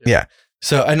psychotic. Yeah.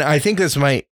 So, and I think this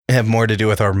might have more to do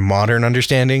with our modern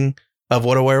understanding of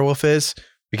what a werewolf is,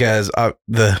 because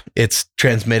it's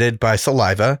transmitted by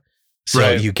saliva. So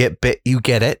Right. you get bit, you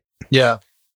get it. Yeah.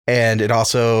 And it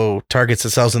also targets the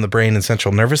cells in the brain and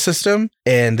central nervous system,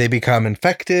 and they become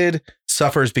infected.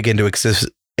 Sufferers begin to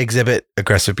exhibit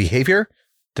aggressive behavior,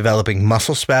 developing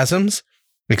muscle spasms,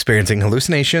 experiencing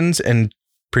hallucinations, and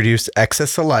produce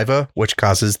excess saliva, which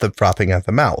causes the frothing at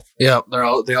the mouth. Yeah.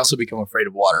 They also become afraid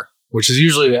of water, which is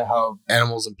usually how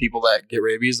animals and people that get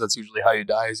rabies, that's usually how you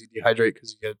die, is you dehydrate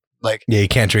because you get you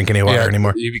can't drink any water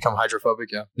anymore. You become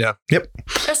hydrophobic. Yeah. Yeah. Yep.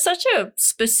 That's such a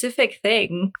specific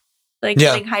thing. Like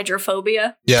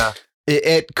hydrophobia. Yeah.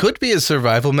 It could be a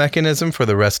survival mechanism for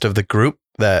the rest of the group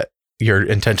that you're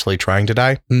intentionally trying to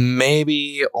die.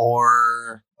 Maybe,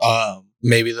 or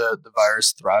maybe the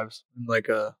virus thrives in like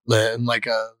a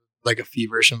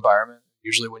feverish environment.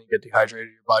 Usually when you get dehydrated,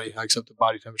 your body hikes up the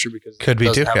body temperature because Could it be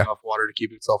doesn't too, have yeah. enough water to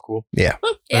keep itself cool. Yeah.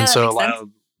 Yeah, And so that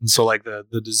makes sense. like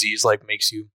the disease like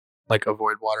makes you like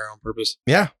avoid water on purpose.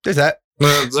 Yeah, there's that.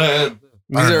 These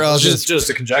are all just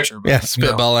a conjecture. But, Yeah,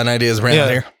 spitballing ideas around Yeah.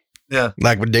 here. Yeah.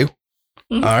 Like we do.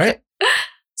 Mhm. All right.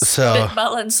 So,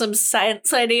 Spitballing some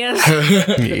science ideas.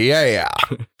 yeah.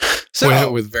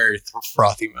 So, with very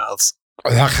frothy mouths.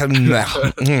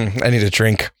 I need a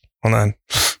drink. Hold on.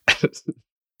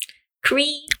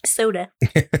 Cream soda.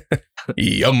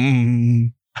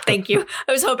 Yum. Thank you.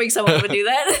 I was hoping someone would do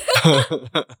that.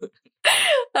 I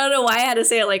don't know why I had to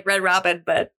say it like Red Robin,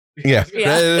 but Yeah.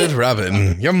 Yeah. Red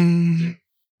Robin. Yum.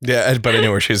 Yeah, but I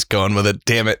knew where she's going with it.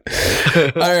 Damn it.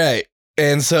 All right.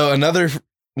 And so another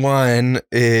one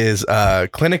is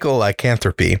clinical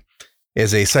lycanthropy,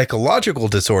 is a psychological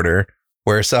disorder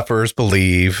where sufferers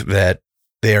believe that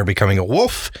they are becoming a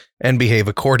wolf and behave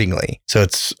accordingly. So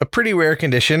it's a pretty rare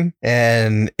condition,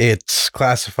 and it's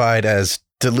classified as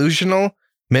delusional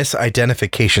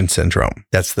misidentification syndrome.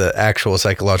 That's the actual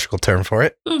psychological term for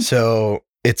it. So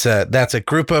that's a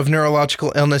group of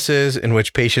neurological illnesses in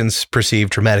which patients perceive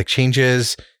dramatic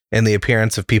changes in the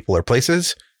appearance of people or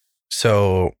places.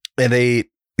 So, and they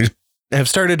have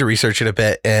started to research it a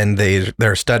bit, and there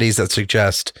are studies that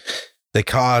suggest the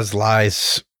cause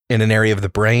lies in an area of the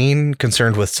brain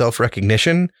concerned with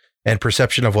self-recognition and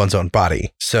perception of one's own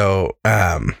body. So,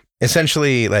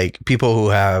 essentially, like people who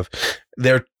have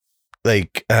their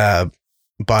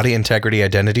body integrity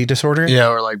identity disorder. Yeah,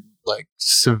 or like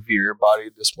severe body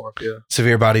dysmorphia.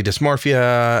 Severe body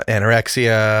dysmorphia,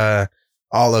 anorexia,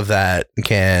 all of that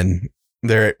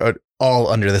they're all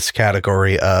under this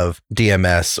category of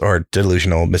DMS or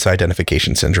delusional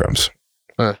misidentification syndromes.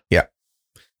 Yeah.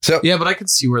 So yeah, but I can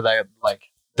see where that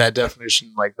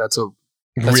definition, that's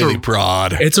really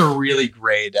broad. It's a really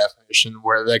gray definition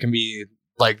where that can be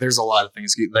there's a lot of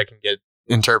things that can get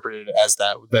interpreted as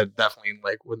that definitely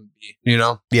wouldn't be,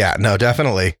 Yeah, no,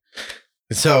 definitely.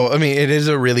 So, I mean, it is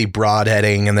a really broad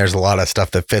heading and there's a lot of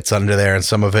stuff that fits under there and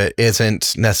some of it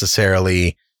isn't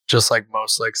necessarily just like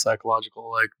most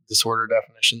psychological disorder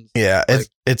definitions. Yeah,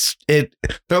 there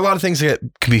are a lot of things that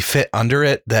can be fit under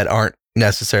it that aren't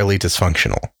necessarily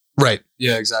dysfunctional. Right.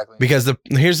 Yeah, exactly. Because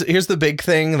here's the big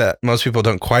thing that most people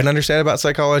don't quite understand about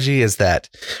psychology is that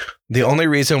the only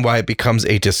reason why it becomes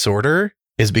a disorder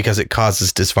is because it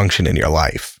causes dysfunction in your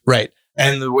life. Right.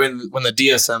 And when the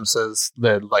DSM says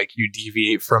that you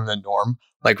deviate from the norm,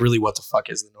 really what the fuck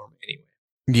is the norm anyway?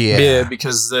 Yeah,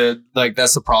 because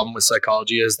that's the problem with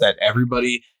psychology is that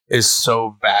everybody is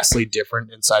so vastly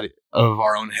different inside of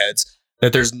our own heads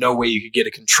that there's no way you could get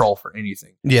a control for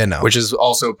anything. Yeah, no. Which is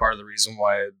also part of the reason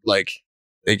why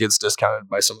it gets discounted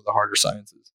by some of the harder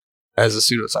sciences as a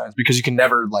pseudoscience, because you can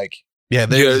never you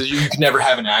can never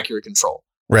have an accurate control.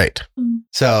 Right.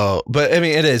 So, but I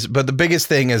mean, it is. But the biggest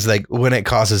thing is when it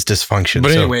causes dysfunction.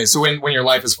 But anyway, so when your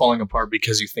life is falling apart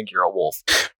because you think you're a wolf,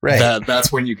 right?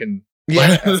 That's when you can.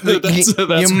 Yeah, that's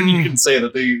when you can say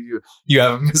that you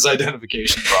have a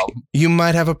misidentification problem. You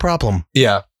might have a problem.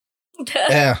 Yeah.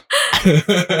 Yeah.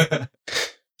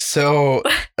 So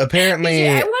apparently,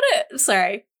 I want to.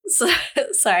 Sorry.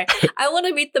 I want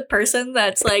to meet the person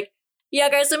that's yeah,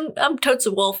 guys, I'm totes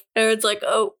a wolf. And it's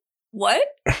oh. What?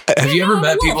 Have you ever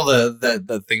met people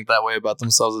that think that way about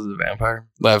themselves as a vampire?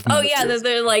 Oh yeah,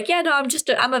 they're yeah, no,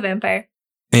 I'm a vampire.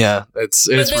 Yeah, it's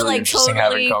really interesting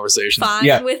totally having conversations.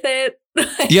 Fine with it.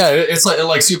 Yeah, it's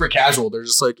super casual. They're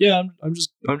just yeah, I'm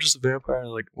just a vampire.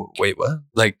 Wait, what?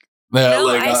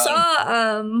 I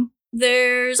saw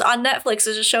there's on Netflix.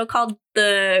 There's a show called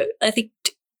The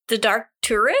Dark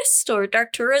Tourist or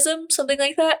Dark Tourism, something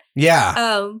like that.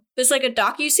 Yeah. It's a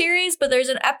docu-series, but there's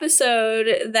an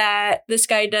episode that this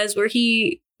guy does where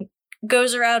he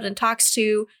goes around and talks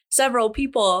to several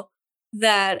people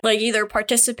that either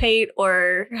participate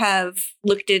or have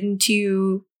looked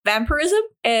into vampirism.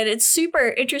 And it's super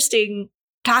interesting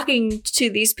talking to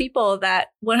these people that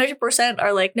 100%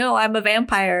 are no, I'm a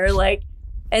vampire.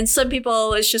 And some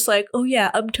people, it's just oh yeah,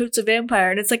 I'm totes a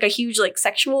vampire. And it's a huge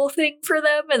sexual thing for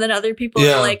them. And then other people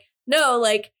are no,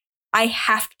 I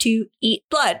have to eat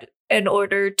blood in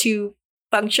order to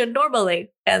function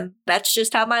normally. And that's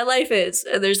just how my life is.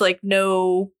 And there's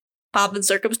no pomp and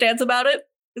circumstance about it.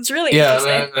 It's really interesting.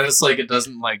 Yeah, and it's it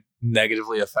doesn't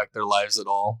negatively affect their lives at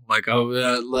all. Oh,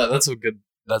 yeah, that's a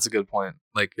good point.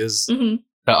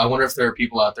 I wonder if there are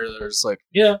people out there that are just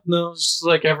yeah, no, it's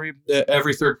just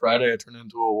every third Friday I turn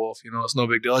into a wolf. It's no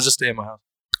big deal. I just stay in my house.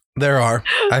 There are.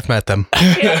 I've met them.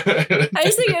 Yeah. I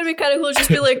just think it'd be kind of cool to just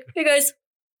be hey guys,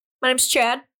 my name's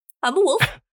Chad. I'm a wolf.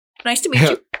 Nice to meet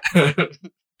you.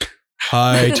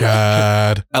 Hi,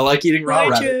 Chad. I like eating raw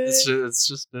rabbit. It's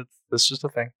just a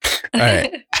thing. All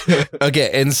right. Okay,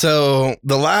 and so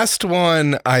the last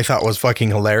one I thought was fucking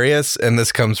hilarious, and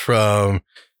this comes from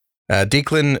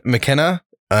Declan McKenna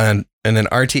in an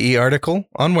RTE article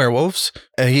on werewolves.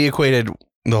 He equated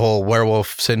the whole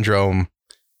werewolf syndrome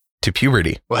to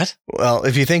puberty. What? Well,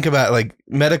 if you think about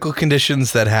medical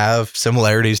conditions that have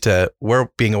similarities to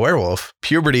being a werewolf,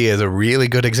 puberty is a really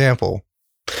good example.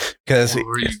 Because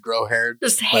where you grow hair,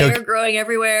 just hair growing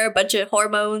everywhere, a bunch of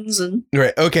hormones and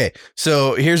right. Okay,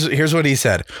 so here's what he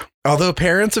said. Although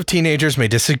parents of teenagers may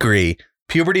disagree,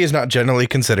 puberty is not generally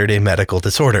considered a medical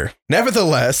disorder.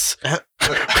 Nevertheless,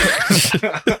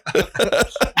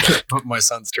 my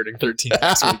son's turning 13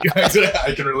 next week.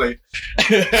 I can relate.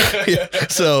 Yeah.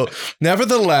 So,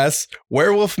 nevertheless,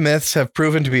 werewolf myths have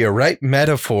proven to be a right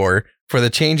metaphor for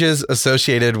the changes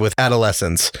associated with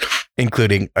adolescence,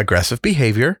 including aggressive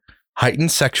behavior,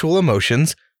 heightened sexual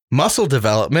emotions, muscle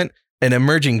development, and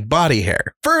emerging body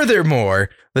hair. Furthermore,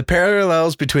 the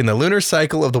parallels between the lunar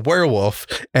cycle of the werewolf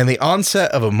and the onset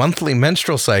of a monthly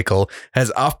menstrual cycle has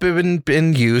often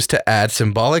been used to add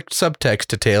symbolic subtext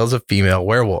to tales of female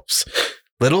werewolves.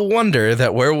 Little wonder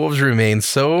that werewolves remain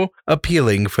so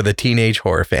appealing for the teenage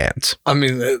horror fans. I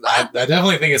mean, I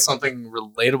definitely think it's something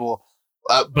relatable,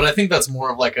 but I think that's more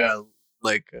of a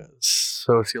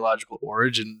sociological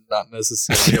origin, not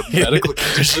necessarily a medical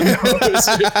condition.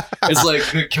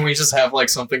 It's can we just have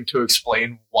something to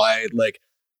explain why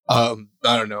I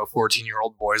don't know,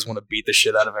 14-year-old boys want to beat the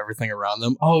shit out of everything around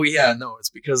them. Oh yeah, no, it's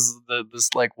because of this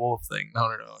like wolf thing. No,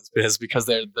 it's because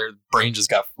their brain just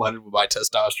got flooded by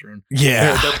testosterone.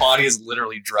 Yeah, their body is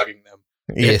literally drugging them.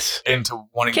 Yes, into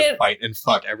wanting to fight and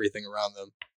fuck everything around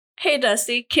them. Hey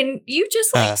Dusty, can you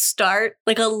just like start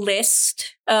like a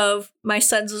list of my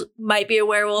son's might be a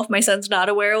werewolf, my son's not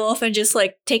a werewolf, and just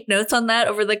like take notes on that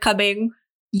over the coming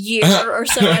year or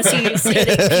so as he's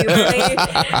hitting puberty?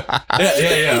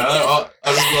 Yeah.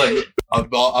 I'll just be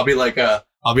like,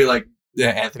 I'll be like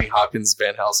Anthony Hopkins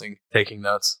Van Helsing taking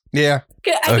notes. Yeah.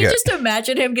 I can just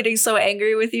imagine him getting so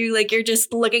angry with you. Like you're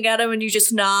just looking at him and you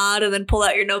just nod and then pull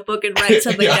out your notebook and write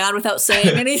something down without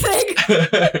saying anything.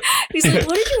 He's like,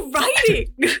 what are you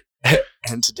writing?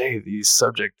 And today the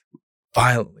subject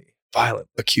violently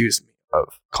accused me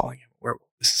of calling him a werewolf.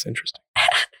 This is interesting.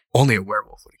 Only a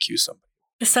werewolf would accuse somebody.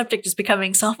 The subject is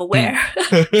becoming self-aware.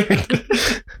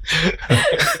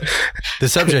 The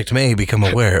subject may become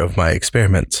aware of my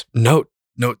experiments. Note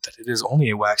that it is only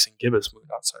a waxing gibbous moon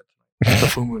outside tonight. The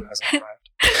full moon hasn't arrived.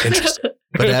 Interesting.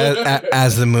 But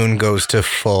as the moon goes to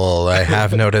full, I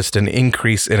have noticed an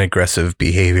increase in aggressive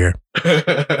behavior.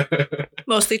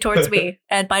 Mostly towards me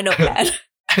and my notepad.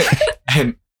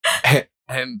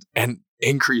 and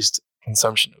increased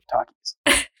consumption of Takis.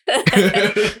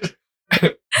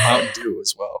 Mountain Dew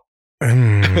as well.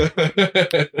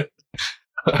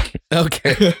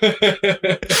 Okay.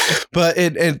 But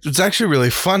it's actually really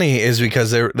funny is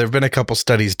because there have been a couple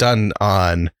studies done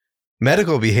on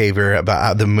medical behavior about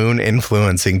how the moon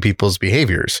influencing people's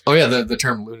behaviors. Oh yeah, the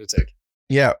term lunatic.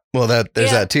 Yeah, well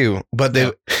there's that too. But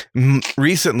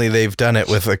recently they've done it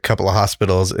with a couple of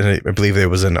hospitals, and I believe it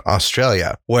was in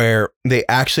Australia, where they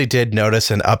actually did notice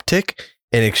an uptick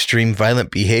in extreme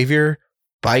violent behavior,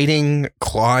 biting,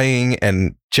 clawing,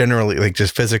 and generally like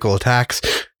just physical attacks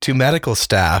to medical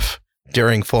staff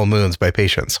during full moons by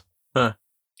patients. Huh.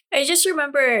 I just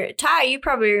remember, Ty, you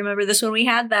probably remember this when we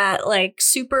had that like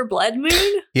super blood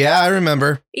moon. Yeah, I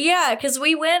remember. Yeah, because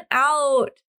we went out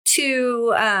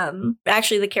to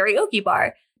actually the karaoke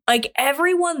bar. Like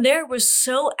everyone there was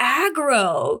so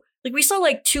aggro. Like we saw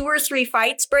like 2 or 3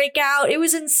 fights break out. It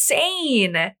was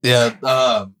insane. Yeah,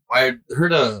 I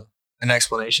heard an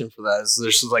explanation for that is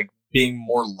there's like being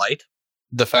more light.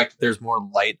 The fact that there's more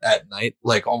light at night,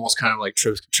 like almost kind of like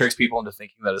tricks people into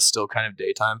thinking that it's still kind of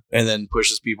daytime, and then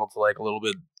pushes people to like a little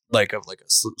bit like of like a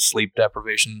sleep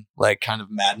deprivation, like kind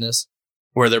of madness,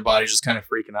 where their body's just kind of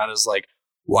freaking out. Is like,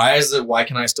 why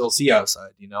can I still see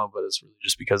outside? You know, but it's really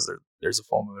just because there's a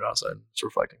full moon outside. It's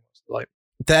reflecting most of the light.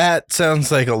 That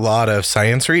sounds like a lot of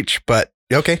science reach, but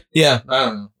okay. Yeah, I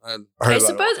don't know. I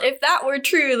suppose if that were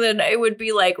true, then it would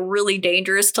be like really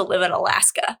dangerous to live in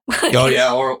Alaska. Oh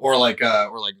yeah, or like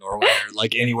Norway, or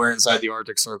like anywhere inside the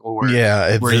Arctic Circle,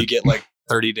 where you get like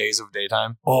 30 days of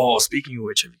daytime. Oh, speaking of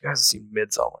which, have you guys seen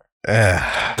Midsommar?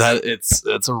 That it's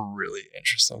a really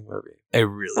interesting movie. It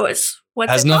really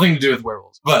has nothing to do with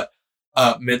werewolves, but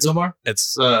Midsommar.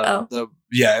 It's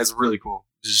it's really cool.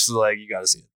 Just like you got to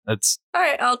see it. It's all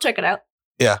right. I'll check it out.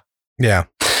 Yeah.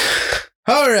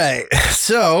 All right.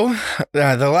 So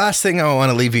the last thing I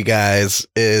want to leave you guys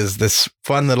is this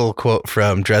fun little quote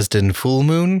from Dresden Full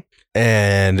Moon.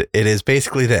 And it is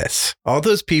basically this: all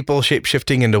those people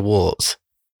shapeshifting into wolves,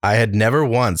 I had never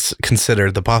once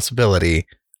considered the possibility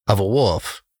of a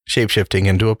wolf shapeshifting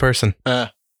into a person. I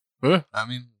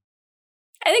mean,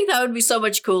 I think that would be so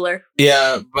much cooler.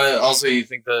 Yeah, but also you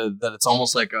think that it's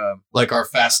almost like our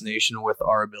fascination with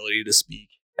our ability to speak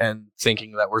and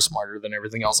thinking that we're smarter than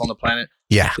everything else on the planet.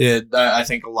 Yeah, I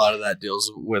think a lot of that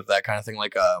deals with that kind of thing,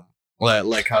 like how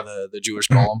the Jewish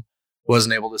golem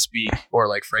wasn't able to speak, or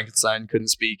like Frankenstein couldn't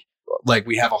speak. Like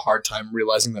we have a hard time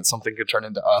realizing that something could turn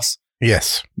into us.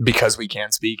 Yes, because we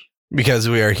can't speak. Because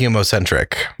we are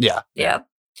homocentric. Yeah.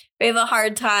 We have a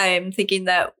hard time thinking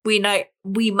that we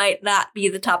might not be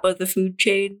the top of the food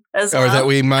chain as well. Or that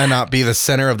we might not be the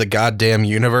center of the goddamn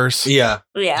universe. Yeah.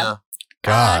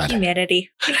 God. Humanity.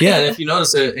 Yeah, and if you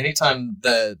notice it, anytime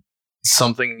that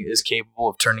something is capable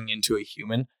of turning into a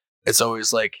human, it's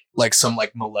always like some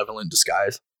like malevolent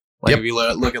disguise. Like if you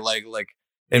look at like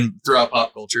and throughout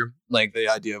pop culture, like the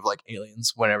idea of like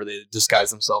aliens, whenever they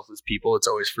disguise themselves as people, it's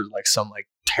always for like some like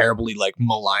terribly like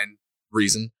malign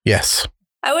reason. Yes.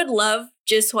 I would love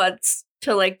just once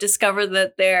to like discover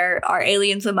that there are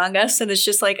aliens among us, and it's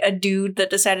just like a dude that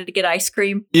decided to get ice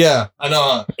cream. Yeah, I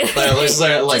know. Just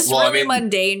really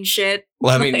mundane shit.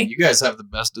 Well, I mean, you guys have the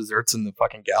best desserts in the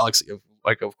fucking galaxy.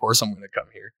 like, of course I'm going to come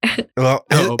here. Well,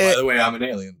 by the way, I'm an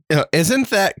alien. Isn't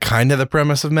that kind of the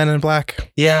premise of Men in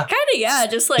Black? Yeah. Kind of, yeah.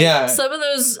 Just like some of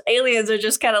those aliens are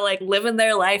just kind of like living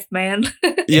their life, man.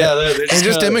 Yeah, they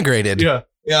just immigrated. Yeah.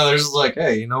 Yeah, they're just like,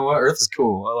 hey, you know what? Earth is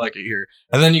cool. I like it here.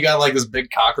 And then you got like this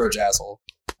big cockroach asshole.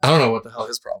 I don't know what the hell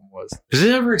his problem was. Did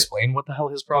it ever explain what the hell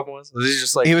his problem was? Was he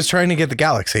just like... He was trying to get the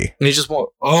galaxy. And he just won't...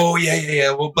 Oh,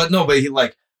 yeah. Well, but he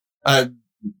like...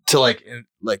 to like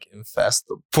infest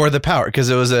the... For the power, because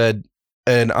it was an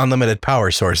unlimited power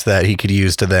source that he could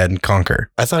use to then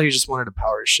conquer. I thought he just wanted to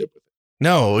power his ship with it.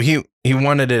 No, he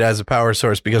wanted it as a power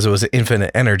source because it was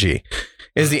infinite energy.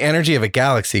 Is the energy of a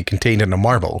galaxy contained in a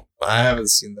marble? I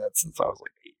haven't seen that since I was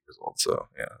like 8 years old. So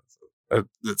yeah,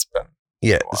 it's been...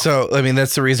 Yeah, so I mean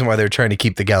that's the reason why they're trying to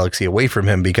keep the galaxy away from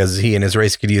him, because he and his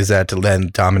race could use that to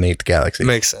then dominate the galaxy.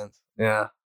 Makes sense. Yeah,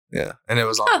 and it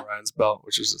was on Orion's belt,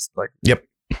 which is just like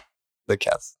the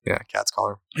cat's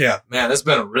collar. Yeah, man, it's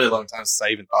been a really long time since I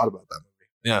even thought about that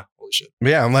movie. Yeah, holy shit.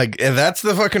 Yeah, I'm like, that's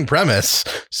the fucking premise.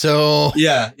 So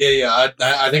yeah.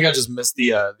 I think I just missed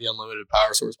the unlimited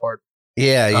power source part.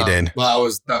 Yeah, you did. Well, I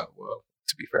was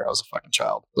to be fair, I was a fucking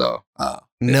child. So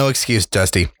no excuse,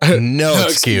 Dusty. No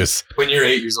excuse. When you're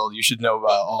 8 years old, you should know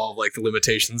about all like the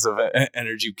limitations of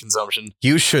energy consumption.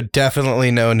 You should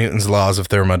definitely know Newton's laws of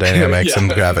thermodynamics and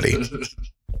gravity.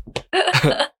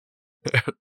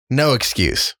 No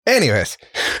excuse. Anyways,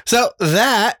 so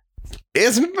that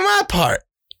is my part.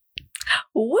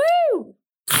 Woo!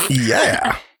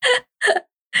 Yeah.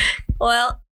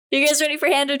 Well, you guys ready for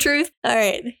Hand of Truth? All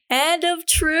right. Hand of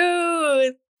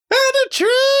Truth. Hand of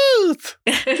Truth.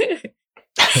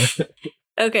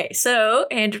 Okay, so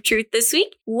Hand of Truth this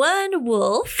week. One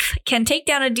wolf can take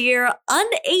down a deer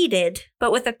unaided,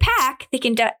 but with a pack, they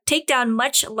can take down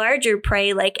much larger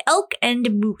prey like elk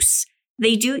and moose.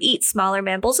 They do eat smaller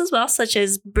mammals as well, such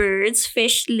as birds,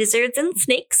 fish, lizards, and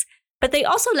snakes, but they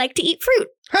also like to eat fruit.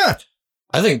 Huh.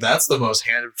 I think that's the most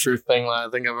Hand of Truth thing I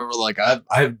think I've ever like.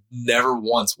 I've never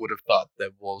once would have thought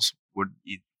that wolves would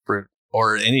eat fruit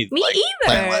or any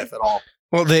plant life at all.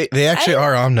 Well, they actually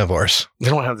are omnivores. They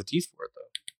don't have the teeth for it though.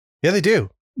 Yeah, they do.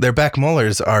 Their back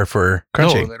molars are for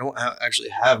crunching. No, they don't actually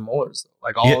have molars though.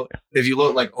 Like if you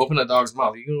look, like open a dog's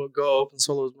mouth, you can go open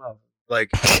Solo's mouth. Like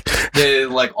they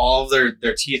like all of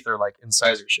their teeth are like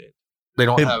incisor shaped. They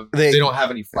don't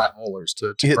have any flat molars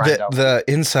to grind out. The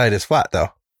inside is flat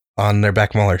though on their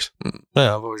back molars.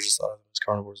 Yeah, I've always just thought of them as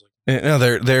carnivores. No,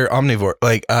 they're omnivore.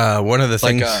 Like one of the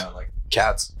things like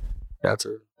cats. Cats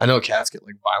are. I know cats get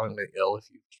like violently ill if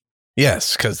you.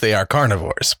 Yes, because they are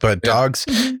carnivores, but dogs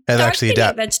have dogs actually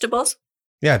adapted. Vegetables.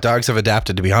 Yeah, dogs have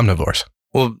adapted to be omnivores.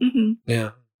 Well,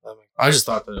 yeah. I just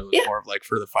thought that it was more of like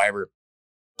for the fiber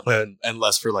and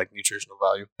less for like nutritional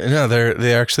value. No,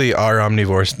 they actually are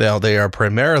omnivores. They are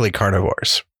primarily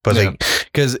carnivores, but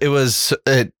because it was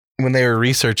when they were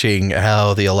researching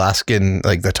how the Alaskan,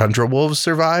 like the tundra wolves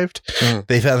survived,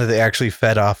 they found that they actually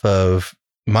fed off of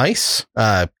mice,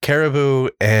 caribou,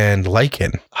 and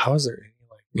lichen. How is there any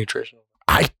like nutritional?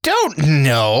 I don't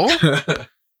know,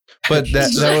 but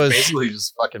that was basically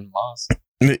just fucking moss.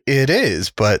 It is,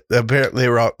 but apparently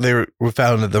they were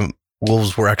found that the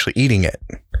wolves were actually eating it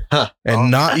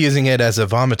and not using it as a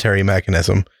vomitary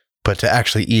mechanism, but to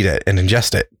actually eat it and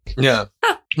ingest it. Yeah.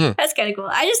 That's kind of cool.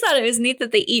 I just thought it was neat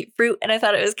that they eat fruit, and I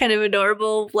thought it was kind of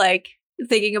adorable, like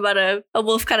thinking about a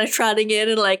wolf kind of trotting in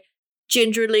and like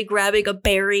gingerly grabbing a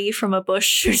berry from a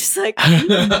bush. You're just like,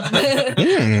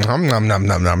 nom, nom, nom,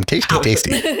 nom,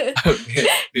 tasty.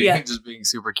 Yeah. Just being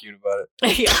super cute about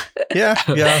it.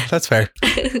 Yeah, that's fair.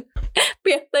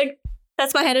 Yeah, like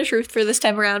that's my Hand of Truth for this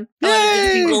time around. I wanted it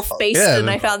to be wolf based, and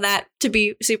I found that to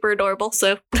be super adorable.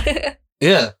 So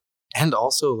yeah, and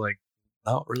also like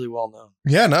not really well known.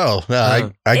 Yeah, no,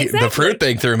 I exactly. The fruit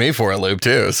thing threw me for a loop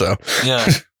too. So yeah,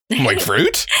 I'm like,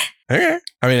 fruit. Okay.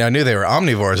 I mean, I knew they were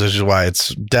omnivores, which is why it's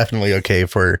definitely okay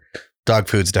for dog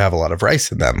foods to have a lot of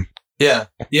rice in them. Yeah,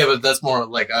 but that's more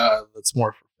like that's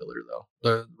more for filler though.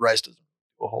 The rice doesn't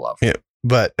do a whole lot. Yeah,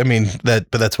 but I mean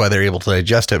that's why they're able to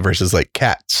digest it versus like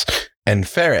cats and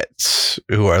ferrets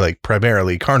who are like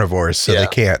primarily carnivores, so they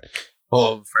can't.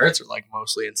 Well, ferrets are like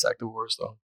mostly insectivores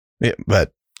though. Yeah,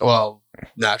 but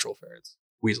natural ferrets,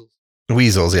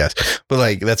 weasels, yes, but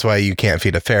like that's why you can't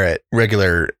feed a ferret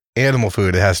regular animal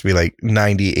food. It has to be like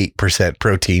 98%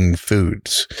 protein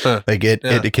foods. Like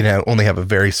it can only have a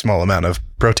very small amount of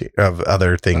protein of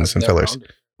other things and fillers.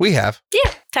 We have.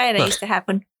 Yeah, Ty and I used to have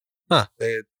one.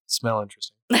 They smell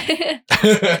interesting.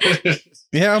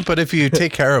 Yeah, but if you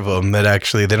take care of them, they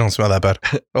don't smell that bad.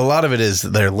 A lot of it is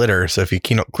their litter. So if you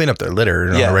clean up their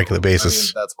litter on a regular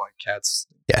basis, that's why cats.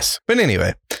 Yes, but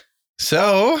anyway,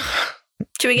 so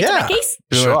Should we get to my case?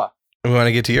 Sure. We want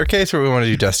to get to your case or we want to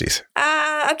do Dusty's?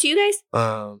 Up to you guys.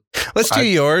 Let's do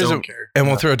yours Don't care. and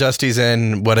we'll throw Dusty's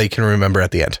in what I can remember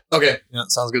at the end. Okay. Yeah,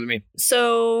 sounds good to me.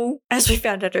 So, as we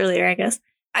found out earlier, I guess,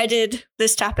 I did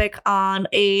this topic on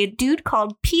a dude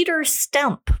called Peter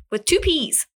Stump with 2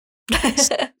 P's.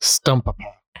 Stump.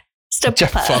 Stump.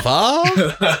 Jeff Jeff.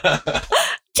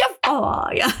 Oh,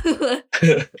 yeah.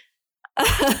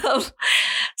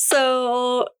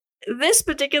 So this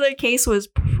particular case was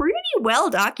pretty well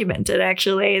documented,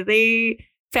 actually. They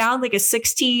found like a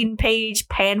 16-page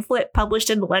pamphlet published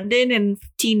in London in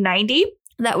 1590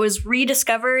 that was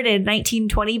rediscovered in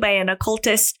 1920 by an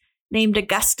occultist named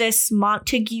Augustus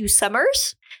Montague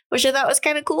Summers, which I thought was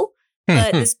kind of cool.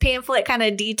 But this pamphlet kind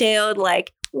of detailed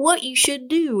like what you should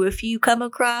do if you come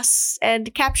across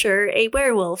and capture a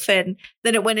werewolf. And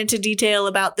then it went into detail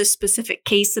about this specific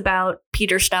case about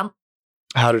Peter Stump.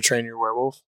 How to train your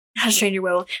werewolf? How to train your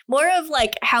werewolf. More of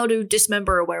like how to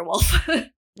dismember a werewolf.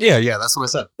 Yeah, that's what I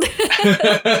said.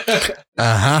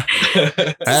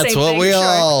 That's what we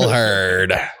all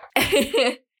heard.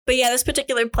 But yeah, this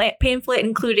particular pamphlet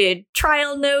included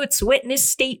trial notes, witness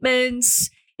statements,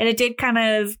 and it did kind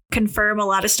of confirm a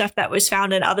lot of stuff that was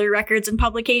found in other records and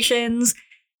publications,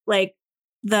 like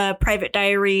the private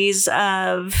diaries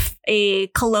of a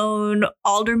Cologne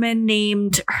alderman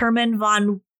named Hermann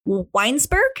von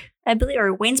Weinsberg, I believe,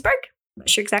 or Weinsberg. I'm not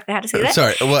sure exactly how to say that.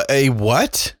 Sorry, a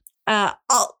what?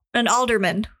 An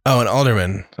alderman. Oh, an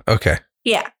alderman. Okay.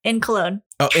 Yeah, in Cologne.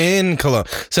 Oh, in Cologne.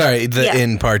 Sorry, the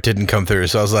in part didn't come through.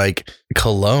 So I was like,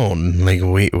 Cologne? Like,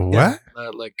 wait, what? Yeah,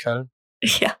 like kind of.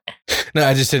 Yeah. No,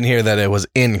 I just didn't hear that it was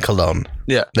in Cologne.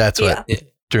 Yeah. That's what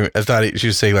drew me. I thought she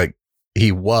was saying like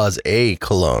he was a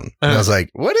Cologne. And I was like,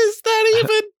 what is that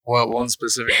even? Well, one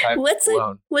specific type of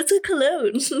cologne. What's a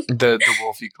cologne? The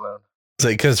wolfy cologne. It's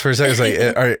like, because for a second,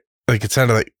 it's like, it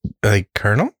sounded like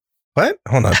Colonel? What?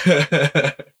 Hold on.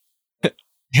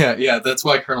 Yeah, that's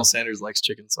why Colonel Sanders likes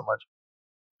chicken so much.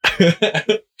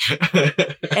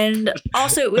 And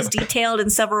also it was detailed in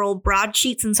several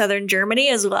broadsheets in southern Germany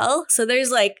as well. So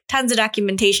there's like tons of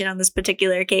documentation on this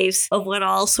particular case of what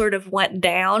all sort of went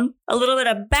down. A little bit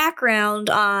of background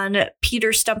on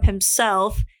Peter Stump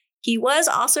himself. He was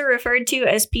also referred to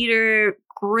as Peter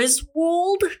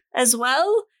Griswold as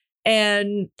well.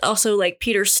 And also like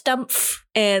Peter Stumpf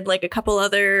and like a couple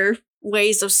other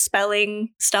ways of spelling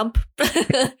Stump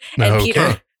and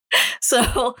Peter.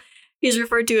 So he's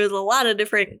referred to as a lot of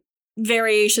different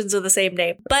variations of the same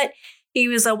name. But he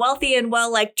was a wealthy and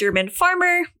well-liked German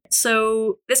farmer.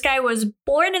 So this guy was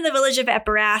born in the village of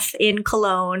Epperath in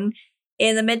Cologne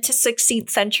in the mid to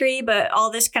 16th century. But all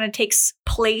this kind of takes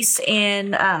place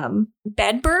in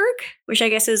Bedburg, which I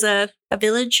guess is a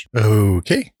village.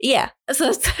 Okay. Yeah.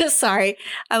 So sorry.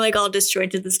 I'm like all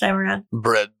disjointed this time around.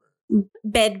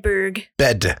 Bedburg.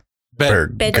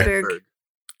 Bedburg.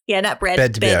 Yeah, not bread.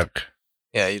 Bedburg.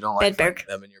 Yeah, you don't like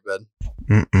them in your bed.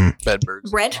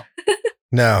 Bedburgs. Bread?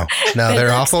 No,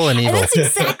 they're awful and evil. And that's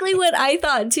exactly what I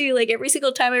thought too. Like every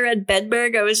single time I read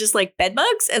Bedburg, I was just like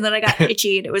bedbugs, and then I got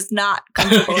itchy, and it was not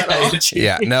comfortable at all.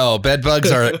 Yeah, no,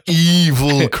 bedbugs are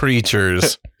evil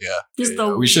creatures. Yeah,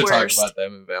 we should talk about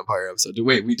them in Vampire episode.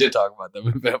 Wait, we did talk about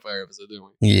them in Vampire episode, didn't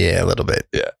we? Yeah, a little bit.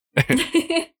 Yeah.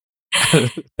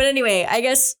 But anyway, I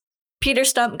guess Peter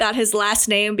Stump got his last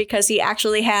name because he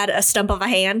actually had a stump of a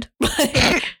hand.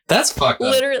 That's fucked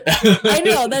up. Literally, I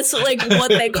know that's like what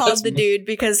they called the dude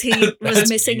because he was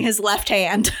missing his left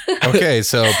hand. Okay,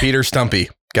 so Peter Stumpy,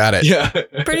 got it. Yeah,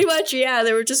 pretty much. Yeah,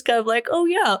 they were just kind of like, oh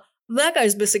yeah, that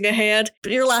guy's missing a hand,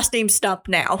 but your last name's Stump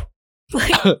now.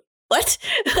 Like what?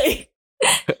 Like,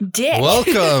 dick.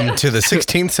 Welcome to the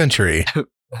 16th century.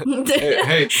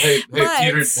 hey,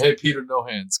 Peter, no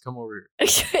hands. Come over here.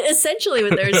 Essentially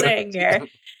what they're saying here.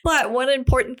 But one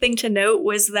important thing to note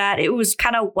was that it was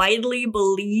kind of widely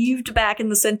believed back in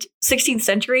the 16th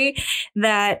century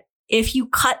that if you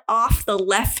cut off the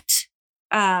left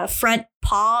front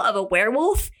paw of a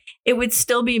werewolf, it would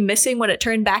still be missing when it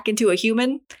turned back into a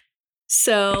human.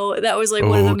 So that was like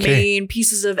one of the main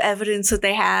pieces of evidence that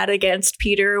they had against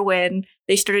Peter when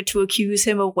they started to accuse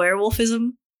him of werewolfism.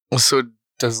 So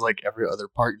does like every other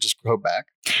part just grow back?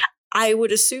 I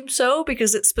would assume so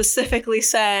because it specifically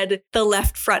said the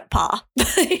left front paw.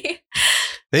 They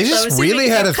just really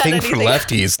had a thing for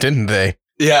lefties, didn't they?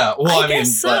 Yeah. Well, I mean,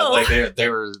 so. like they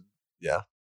were,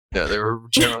 they were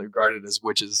generally regarded as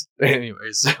witches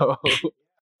anyway. So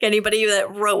anybody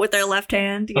that wrote with their left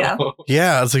hand, yeah.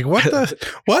 Yeah, I was like, what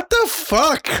the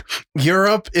fuck?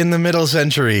 Europe in the Middle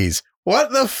Centuries.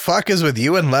 What the fuck is with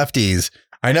you and lefties?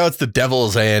 I know it's the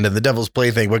devil's hand and the devil's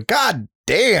plaything, but god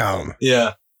damn.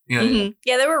 Yeah.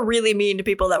 Yeah, they were really mean to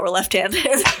people that were left-handed.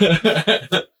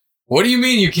 What do you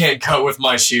mean you can't cut with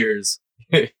my shears?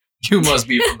 You must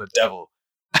be from the devil.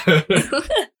 I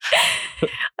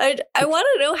want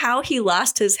to know how he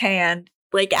lost his hand.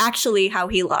 Like, actually how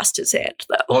he lost his hand,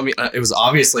 though. Well, I mean, it was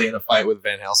obviously in a fight with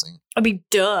Van Helsing. I mean,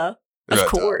 duh. Of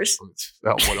course.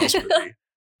 What else would it be?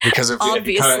 Because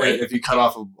if you cut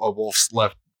off a wolf's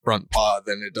left front paw,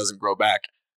 then it doesn't grow back.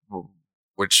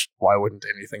 Which, why wouldn't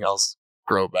anything else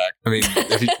grow back? I mean,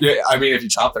 if you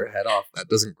chop their head off, that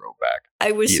doesn't grow back.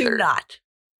 I would assume not.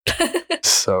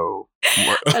 So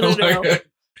I don't know.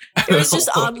 It was just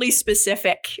oddly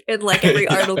specific in like every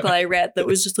article I read that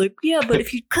was just like, yeah, but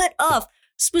if you cut off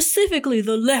specifically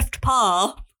the left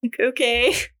paw, like,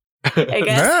 okay, I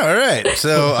guess. All right.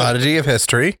 So, oddity of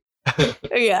history.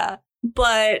 Yeah.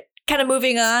 But kind of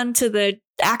moving on to the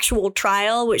actual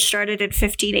trial, which started in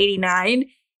 1589,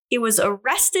 he was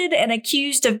arrested and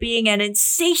accused of being an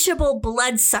insatiable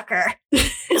bloodsucker.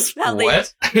 Is how they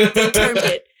termed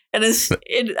it. And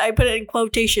I put it in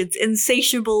quotations,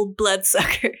 insatiable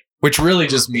bloodsucker. Which really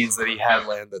just means that he had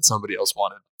land that somebody else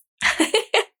wanted.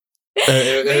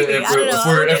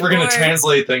 If we're going to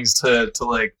translate things to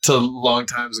long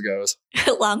times ago.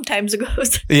 Long times ago.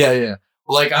 Yeah.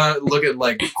 Like, look at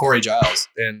like Corey Giles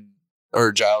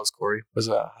or Giles Corey. Was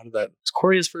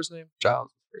Corey his first name?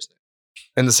 Giles first name.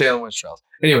 And the Salem witch trials.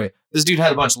 Anyway, this dude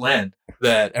had a bunch of land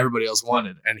that everybody else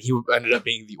wanted, and he ended up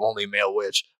being the only male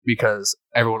witch because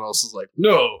everyone else was like,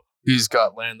 no, he's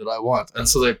got land that I want. And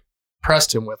so they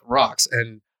pressed him with rocks,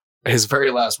 and his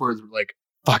very last words were like,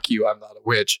 fuck you, I'm not a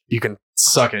witch. You can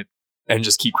suck it and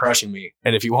just keep crushing me.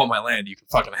 And if you want my land, you can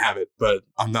fucking have it, but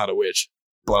I'm not a witch.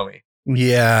 Blow me.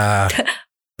 Yeah.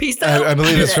 Peace out. I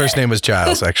believe his first name was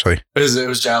Giles, actually. It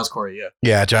was Giles Corey, yeah.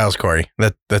 Yeah, Giles Corey.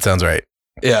 That sounds right.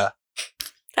 Yeah.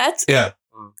 I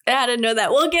didn't know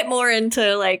that. We'll get more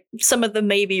into like some of the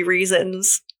maybe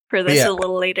reasons for this a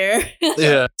little later.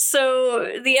 Yeah.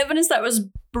 So the evidence that was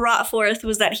brought forth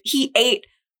was that he ate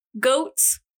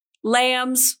goats,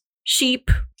 lambs, sheep,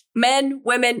 men,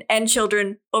 women, and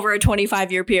children over a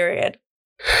 25-year period.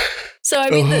 So,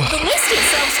 I mean, the list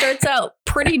itself starts out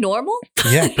pretty normal.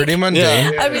 Yeah, pretty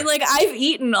mundane. I mean, like, I've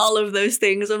eaten all of those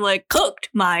things. I'm like, cooked,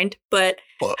 mind, but...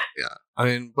 Well, yeah. I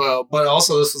mean, but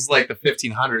also this was like the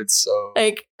 1500s, so...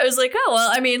 Like, I was like, oh, well,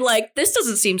 I mean, like, this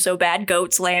doesn't seem so bad.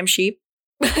 Goats, lamb, sheep.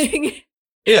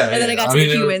 Yeah. And then I got to the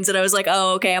humans, and I was like,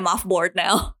 oh, okay, I'm off board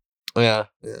now. Yeah.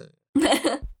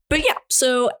 But yeah,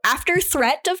 so after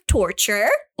threat of torture,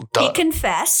 he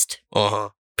confessed. Uh-huh.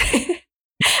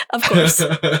 Of course.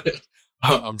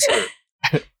 I'm sure.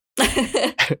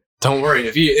 Don't worry.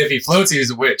 If he floats,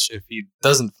 he's a witch. If he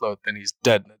doesn't float, then he's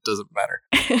dead, and it doesn't matter.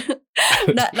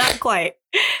 not quite.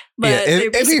 But yeah,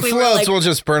 if he floats, like, we'll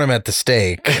just burn him at the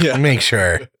stake. Yeah. Make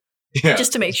sure. Yeah.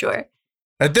 Just to make sure.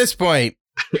 At this point,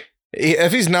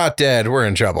 if he's not dead, we're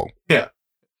in trouble. Yeah.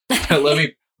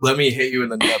 Let me hit you in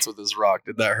the nuts with this rock.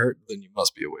 Did that hurt? Then you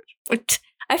must be a witch.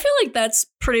 I feel like that's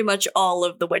pretty much all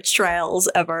of the witch trials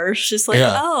ever. It's just like,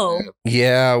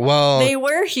 Yeah, well... they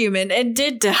were human and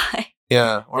did die.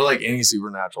 Yeah, or like any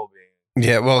supernatural being.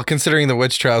 Yeah, well, considering the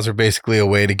witch trials are basically a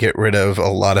way to get rid of a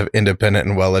lot of independent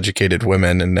and well-educated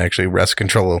women and actually wrest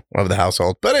control of the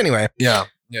household. But anyway. Yeah.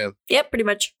 Yep, pretty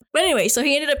much. But anyway, so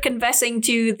he ended up confessing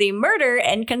to the murder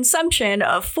and consumption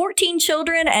of 14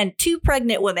 children and 2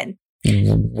 pregnant women.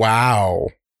 Wow.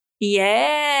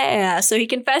 Yeah, so he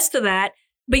confessed to that.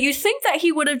 But you think that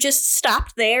he would have just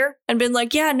stopped there and been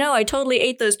like, yeah, no, I totally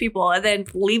ate those people, and then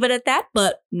leave it at that.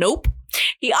 But nope.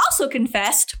 He also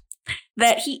confessed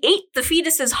that he ate the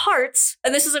fetus's hearts,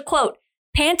 and this is a quote,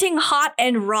 panting hot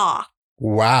and raw.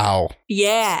 Wow.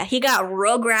 Yeah, he got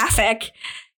real graphic.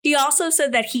 He also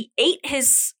said that he ate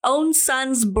his own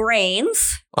son's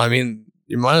brains. I mean,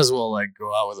 you might as well like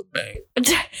go out with a bang.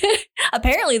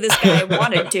 Apparently this guy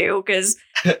wanted to, because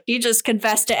he just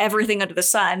confessed to everything under the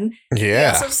sun.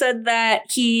 Yeah. He also said that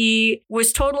he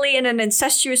was totally in an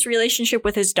incestuous relationship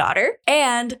with his daughter,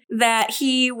 and that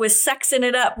he was sexing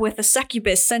it up with a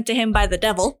succubus sent to him by the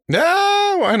devil.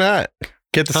 No, why not?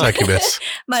 Get the succubus.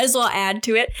 Might as well add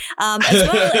to it. As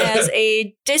well as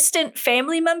a distant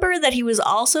family member that he was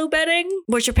also betting,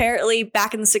 which apparently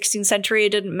back in the 16th century,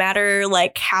 it didn't matter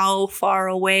like how far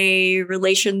away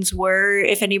relations were.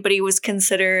 If anybody was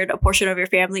considered a portion of your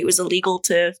family, it was illegal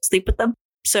to sleep with them.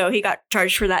 So he got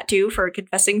charged for that too, for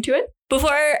confessing to it.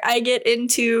 Before I get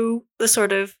into the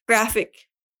sort of graphic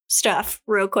stuff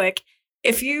real quick,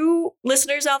 if you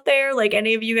listeners out there, like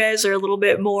any of you guys are a little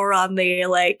bit more on the,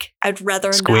 like, I'd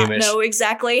rather squeamish. Not know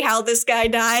exactly how this guy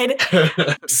died,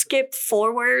 skip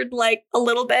forward like a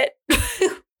little bit,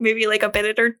 maybe like a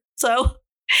minute or so.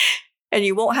 and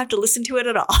you won't have to listen to it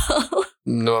at all.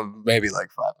 No, maybe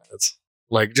like 5 minutes.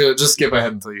 Like, just skip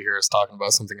ahead until you hear us talking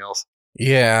about something else.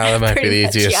 Yeah, that might be the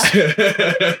easiest.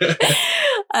 Yeah.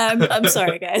 I'm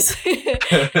sorry, guys.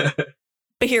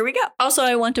 But here we go. Also,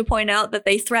 I want to point out that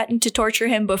they threatened to torture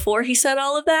him before he said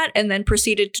all of that and then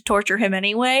proceeded to torture him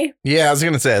anyway. Yeah, I was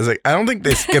going to say, I don't think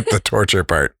they skipped the torture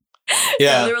part.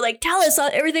 Yeah. They were like, tell us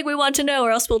everything we want to know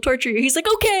or else we'll torture you. He's like,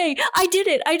 okay, I did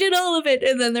it. I did all of it.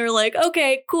 And then they're like,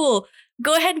 okay, cool.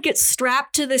 Go ahead and get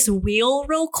strapped to this wheel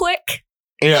real quick.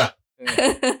 Yeah.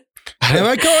 Am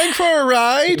I going for a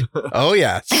ride? Oh,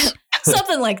 yes.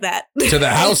 Something like that. To the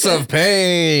house of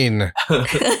pain.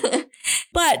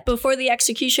 But before the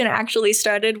execution actually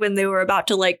started, when they were about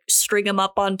to like string him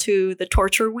up onto the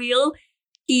torture wheel,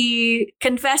 he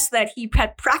confessed that he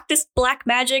had practiced black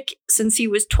magic since he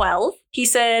was 12. He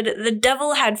said the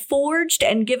devil had forged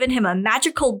and given him a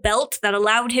magical belt that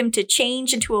allowed him to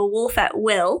change into a wolf at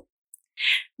will.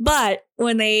 But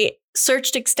when they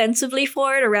searched extensively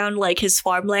for it around like his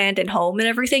farmland and home and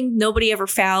everything, nobody ever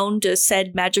found a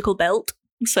said magical belt.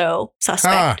 So,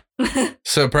 suspect.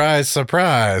 Surprise,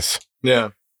 surprise. Yeah.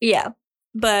 Yeah.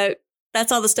 But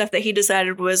that's all the stuff that he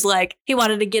decided was like, he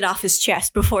wanted to get off his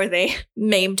chest before they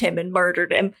maimed him and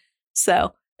murdered him.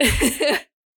 So.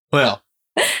 Well.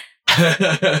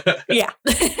 Yeah.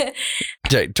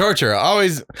 Torture,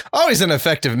 always an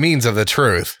effective means of the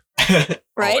truth.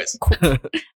 Right?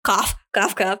 Cough,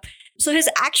 cough, cough. So his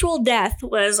actual death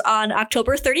was on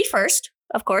October 31st,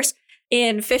 of course,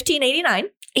 in 1589.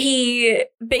 He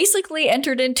basically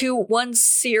entered into one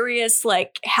serious,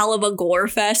 like, hell of a gore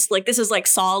fest. Like, this is like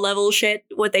Saw level shit,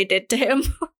 what they did to him.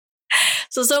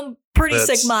 So some pretty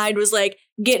sick mind was like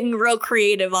getting real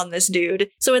creative on this dude.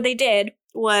 So what they did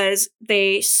was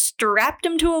they strapped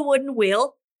him to a wooden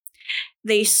wheel.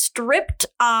 They stripped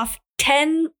off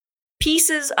 10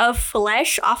 pieces of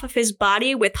flesh off of his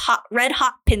body with red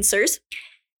hot pincers.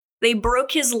 They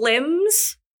broke his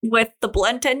limbs with the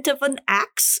blunt end of an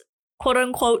axe, quote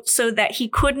unquote, so that he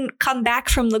couldn't come back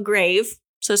from the grave.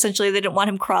 So essentially they didn't want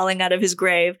him crawling out of his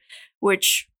grave,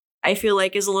 which I feel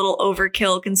like is a little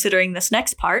overkill considering this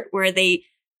next part where they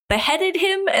beheaded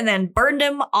him and then burned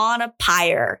him on a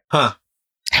pyre. Huh.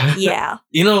 Yeah.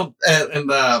 You know,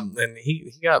 and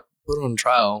he got put on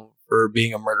trial for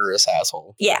being a murderous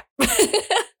asshole. Yeah.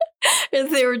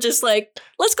 And they were just like,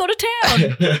 let's go to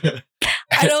town.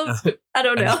 I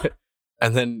don't know.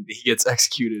 And then he gets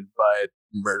executed by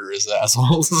murderous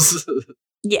assholes.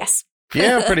 Yes.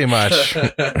 Yeah, pretty much.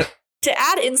 To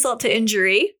add insult to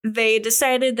injury, they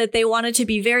decided that they wanted to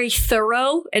be very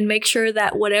thorough and make sure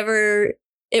that whatever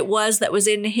it was that was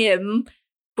in him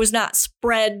was not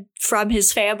spread from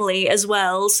his family as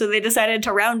well. So they decided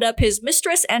to round up his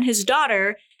mistress and his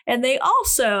daughter, and they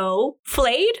also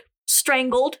flayed,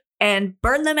 strangled, and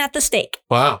burned them at the stake.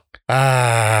 Wow.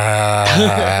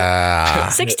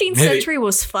 16th century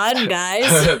was fun,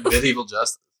 guys. Medieval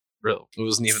justice. Real. It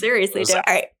wasn't even. Seriously, all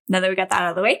right. Now that we got that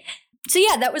out of the way. So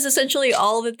yeah, that was essentially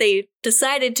all that they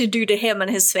decided to do to him and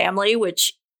his family,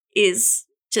 which is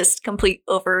just complete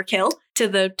overkill to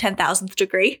the 10,000th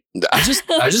degree. I just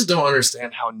don't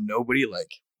understand how nobody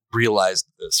like realized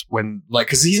this when like,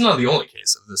 cause he's not the only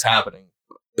case of this happening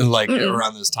like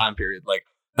around this time period. Like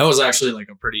that was actually like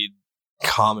a pretty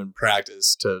common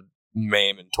practice to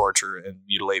maim and torture and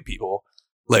mutilate people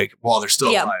like while they're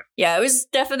still alive. Yeah, it was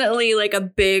definitely like a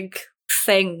big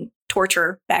thing,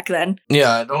 torture back then.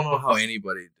 Yeah, I don't know how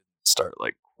anybody didn't start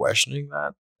like questioning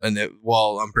that. And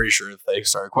I'm pretty sure if they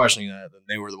started questioning that, then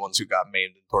they were the ones who got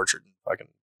maimed and tortured and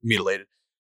fucking mutilated.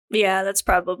 Yeah, that's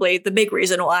probably the big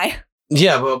reason why.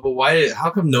 Yeah, but why? How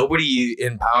come nobody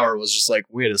in power was just like,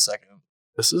 wait a second,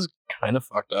 this is kind of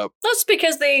fucked up? That's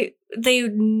because they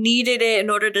needed it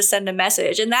in order to send a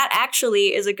message. And that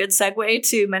actually is a good segue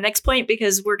to my next point,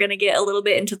 because we're going to get a little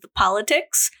bit into the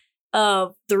politics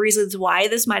of the reasons why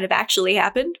this might have actually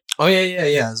happened. Oh,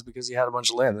 yeah. It's because he had a bunch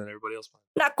of land that everybody else wanted.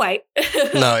 Not quite.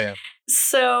 No, yeah.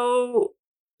 So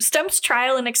Stump's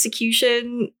trial and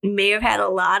execution may have had a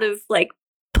lot of like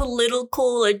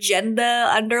political agenda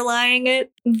underlying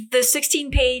it. The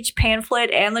 16-page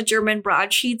pamphlet and the German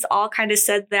broadsheets all kind of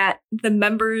said that the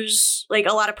members, like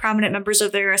a lot of prominent members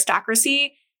of the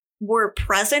aristocracy, were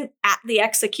present at the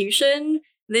execution.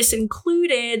 This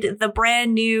included the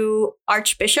brand new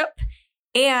archbishop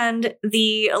and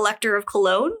the elector of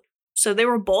Cologne. So they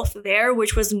were both there,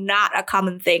 which was not a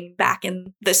common thing back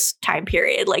in this time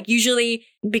period. Like usually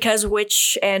because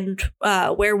witch and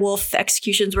werewolf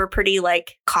executions were pretty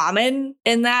like common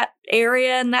in that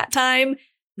area in that time,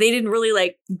 they didn't really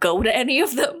like go to any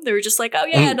of them. They were just like, oh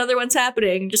yeah, another one's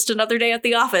happening. Just another day at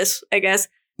the office, I guess.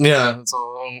 Yeah.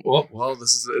 So, well,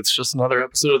 it's just another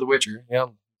episode of The Witcher. Yeah.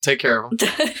 Take care of them.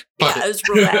 Yeah, it was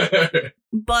real bad.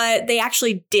 But they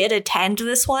actually did attend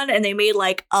this one, and they made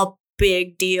like a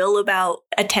big deal about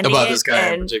attending about it. this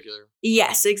guy in particular.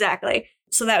 Yes, exactly.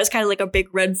 So that was kind of like a big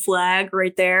red flag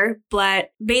right there.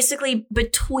 But basically,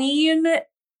 between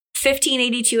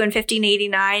 1582 and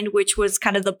 1589, which was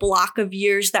kind of the block of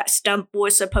years that Stump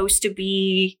was supposed to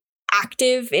be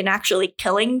active in actually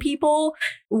killing people,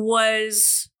 it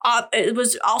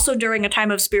was also during a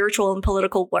time of spiritual and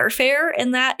political warfare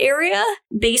in that area.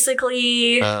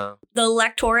 Basically, the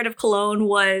electorate of Cologne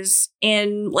was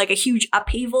in like a huge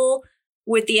upheaval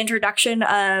with the introduction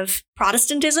of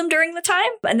Protestantism during the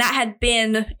time. And that had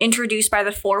been introduced by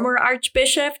the former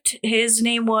archbishop. His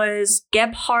name was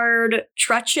Gebhard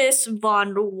Truchus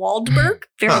von Waldberg.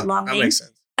 Very long name. That makes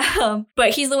sense.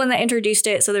 But he's the one that introduced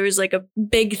it. So there was like a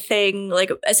big thing, like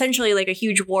essentially like a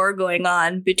huge war going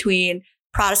on between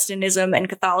Protestantism and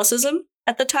Catholicism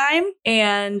at the time.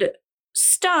 And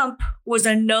Stump was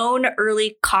a known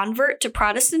early convert to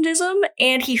Protestantism,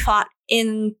 and he fought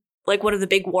in like one of the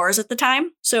big wars at the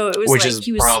time. So it was which like is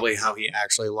probably how he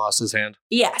actually lost his hand.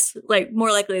 Yes, like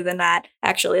more likely than that,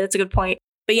 actually. That's a good point.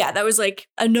 But yeah, that was like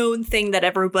a known thing that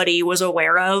everybody was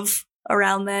aware of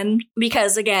around then,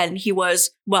 because again, he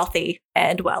was wealthy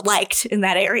and well liked in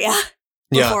that area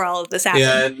before all of this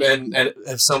happened. Yeah, and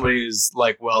if somebody is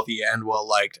like wealthy and well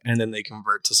liked, and then they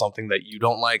convert to something that you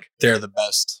don't like, they're the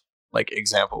best like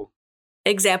example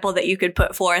that you could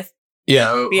put forth.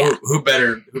 Yeah, who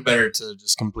better to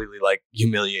just completely like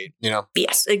humiliate, you know?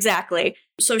 Yes, exactly.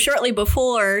 So shortly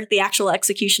before the actual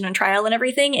execution and trial and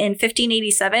everything, in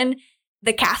 1587,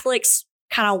 the Catholics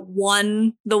kind of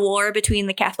won the war between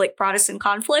the Catholic-Protestant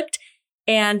conflict,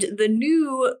 and the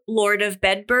new Lord of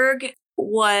Bedburg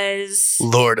was...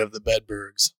 Lord of the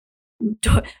Bedburgs.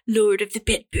 Lord of the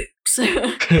Bedburgs.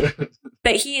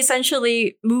 But he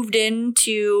essentially moved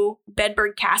into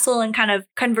Bedburg Castle and kind of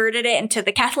converted it into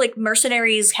the Catholic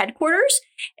mercenaries' headquarters.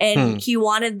 And he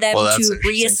wanted them to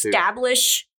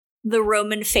reestablish the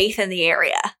Roman faith in the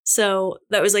area. So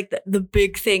that was like the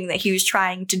big thing that he was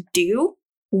trying to do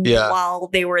while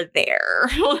they were there.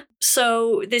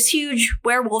 So this huge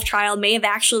werewolf trial may have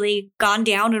actually gone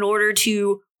down in order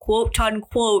to quote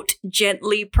unquote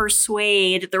gently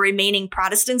persuade the remaining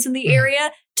Protestants in the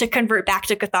area to convert back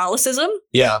to Catholicism.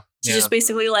 Yeah. So just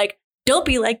basically like, don't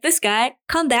be like this guy,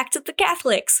 come back to the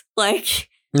Catholics. Like,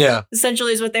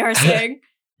 essentially is what they are saying.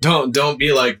 Don't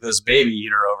be like this baby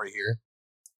eater over here.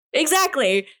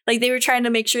 Exactly. Like they were trying to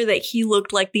make sure that he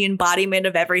looked like the embodiment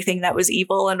of everything that was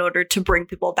evil in order to bring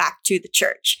people back to the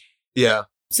church. Yeah.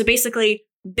 So basically,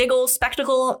 big old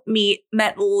spectacle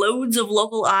met loads of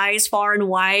local eyes far and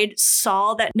wide,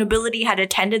 saw that nobility had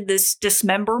attended this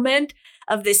dismemberment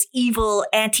of this evil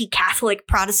anti-Catholic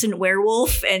Protestant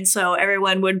werewolf. And so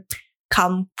everyone would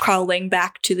come crawling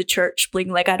back to the church,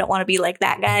 being like, I don't want to be like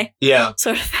that guy. Yeah.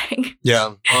 Sort of thing.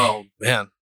 Yeah. Oh, man.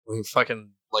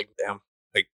 Fucking, like, damn.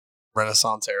 Like,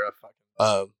 Renaissance era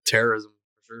fucking terrorism,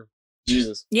 for sure.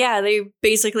 Jesus. Yeah, they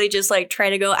basically just, like,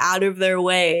 try to go out of their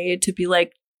way to be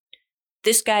like,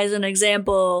 this guy's an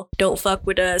example. Don't fuck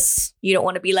with us. You don't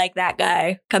want to be like that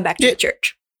guy. Come back to the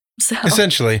church. So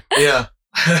essentially. Yeah.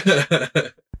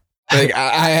 Like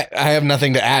I have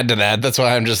nothing to add to that. That's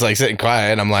why I'm just like sitting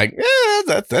quiet. I'm like,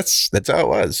 that's how it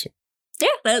was. Yeah,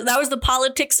 that was the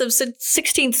politics of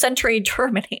 16th century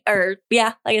Germany. Or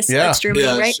I guess that's Germany,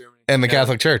 right? Germany. And the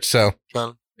Catholic Church. So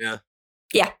yeah.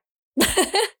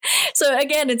 So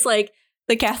again, it's like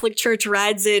the Catholic Church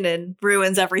rides in and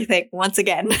ruins everything once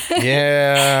again.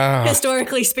 Yeah.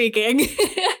 Historically speaking.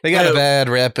 They got a bad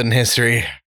rep in history.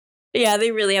 Yeah,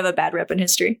 they really have a bad rep in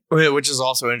history. Which is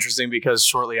also interesting because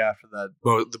shortly after that,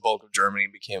 the bulk of Germany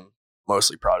became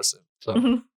mostly Protestant.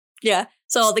 So Yeah,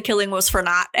 so all the killing was for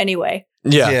naught anyway.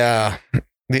 Yeah.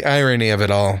 The irony of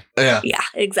it all. Yeah,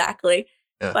 exactly.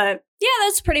 Yeah. But yeah,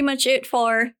 that's pretty much it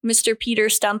for Mr. Peter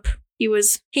Stump.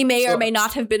 He may or may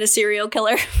not have been a serial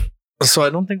killer. So I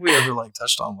don't think we ever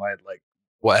touched on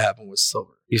what happened with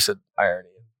silver. You said irony,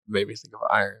 made me think of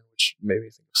iron, which made me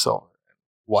think of silver.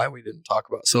 Why we didn't talk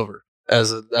about silver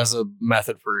as a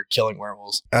method for killing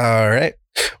werewolves. All right.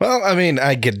 Well, I mean,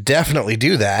 I could definitely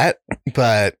do that,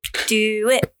 but do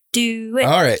it.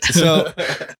 All right.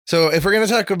 So if we're going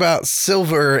to talk about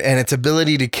silver and its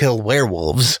ability to kill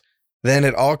werewolves, then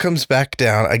it all comes back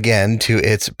down again to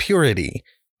its purity,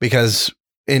 because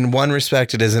in one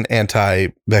respect, it is an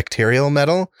antibacterial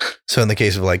metal. So in the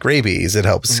case of rabies, it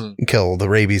helps kill the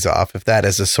rabies off, if that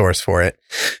is a source for it.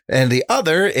 And the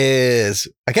other is,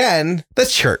 again, the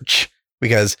church,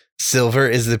 because silver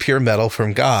is the pure metal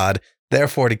from God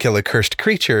Therefore, to kill a cursed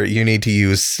creature, you need to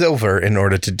use silver in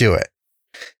order to do it.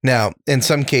 Now, in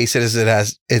some cases,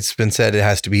 it's been said it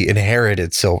has to be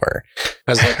inherited silver.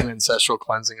 Has like an ancestral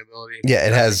cleansing ability. Yeah,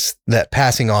 it has that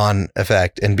passing on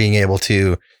effect and being able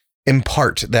to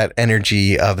impart that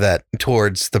energy of that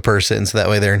towards the person. So that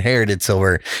way their inherited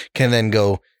silver can then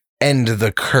go end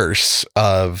the curse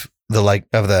of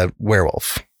the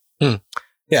werewolf.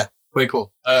 Yeah, way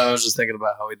cool. I was just thinking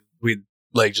about how we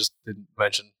like just didn't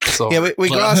mention. So yeah, we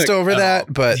glossed over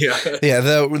that, but yeah,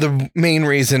 the main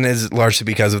reason is largely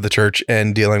because of the church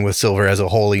and dealing with silver as a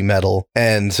holy metal.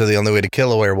 And so the only way to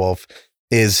kill a werewolf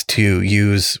is to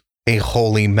use a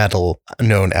holy metal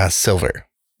known as silver.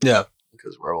 Yeah,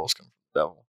 because werewolves come from the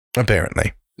devil.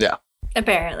 Apparently. Yeah.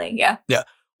 Apparently, yeah. Yeah.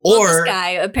 Well, this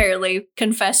guy apparently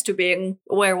confessed to being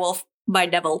a werewolf by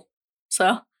devil.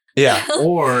 So yeah,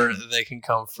 or they can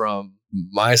come from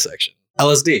my section,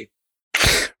 LSD.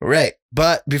 Right.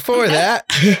 But before that,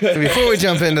 before we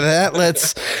jump into that,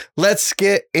 let's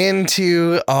get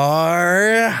into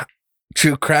our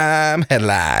true crime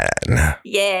headline.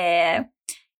 Yeah.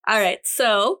 All right.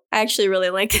 So I actually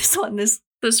really like this one this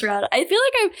round. I feel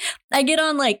like I get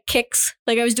on like kicks.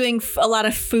 Like I was doing a lot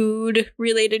of food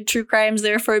related true crimes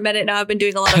there for a minute. Now I've been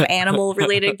doing a lot of animal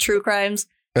related true crimes.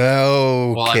 Okay.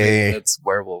 Well, I mean, it's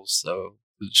werewolves, so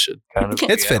it should kind of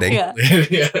it's fitting. Yeah.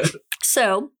 Yeah.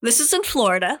 So this is in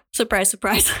Florida. Surprise,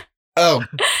 surprise. Oh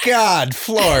God,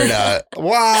 Florida.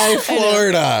 Why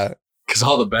Florida? Because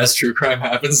all the best true crime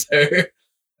happens there.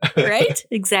 Right?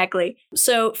 Exactly.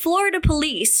 So Florida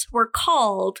police were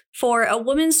called for a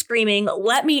woman screaming,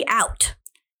 "Let me out."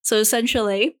 So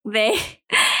essentially, they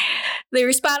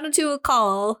responded to a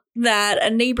call that a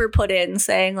neighbor put in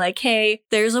saying like, "Hey,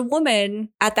 there's a woman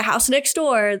at the house next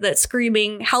door that's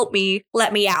screaming, 'Help me,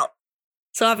 let me out.'"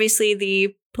 So obviously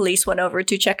the police went over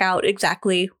to check out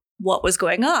exactly what was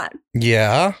going on.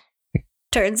 Yeah.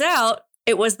 Turns out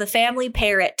it was the family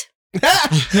parrot.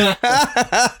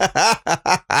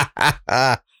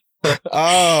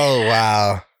 Oh,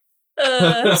 wow.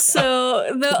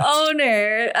 So the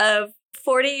owner of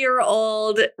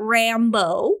 40-year-old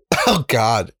Rambo. Oh,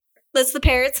 God. That's the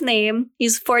parrot's name.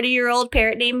 He's a 40-year-old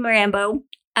parrot named Rambo.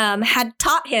 Had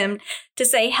taught him to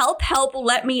say, help,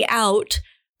 let me out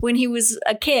when he was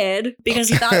a kid because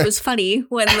he thought it was funny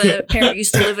when the parrot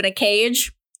used to live in a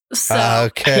cage. So,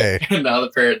 okay. And now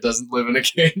the parrot doesn't live in a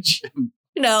cage.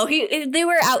 No, they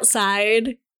were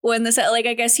outside when this, like,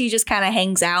 I guess he just kind of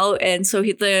hangs out. And so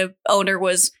the owner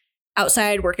was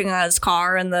outside working on his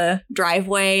car in the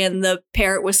driveway, and the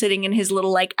parrot was sitting in his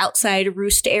little, like, outside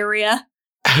roost area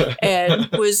and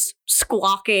was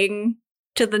squawking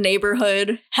to the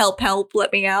neighborhood, help,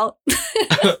 let me out.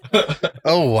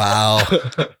 Oh, wow.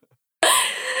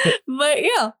 But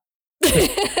yeah.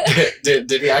 did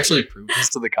he actually prove this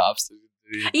to the cops?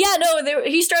 Yeah, no,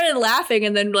 he started laughing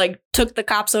and then like took the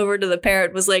cops over to the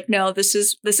parrot, was like, no, this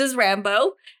is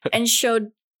Rambo, and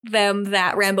showed them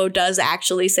that Rambo does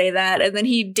actually say that. And then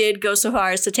he did go so far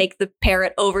as to take the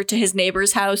parrot over to his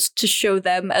neighbor's house to show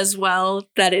them as well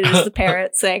that it is the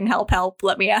parrot saying, help,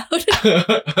 let me out.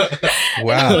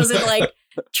 Wow. He wasn't like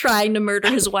trying to murder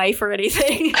his wife or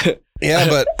anything. Yeah,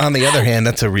 but on the other hand,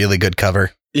 that's a really good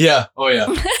cover. Yeah. Oh,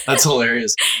 yeah. That's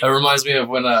hilarious. That reminds me of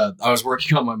when I was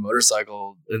working on my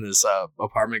motorcycle in this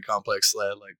apartment complex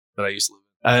that I used to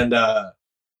live in.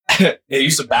 And it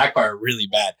used to backfire really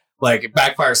bad. Like, it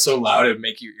backfires so loud, it would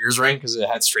make your ears ring because it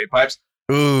had straight pipes.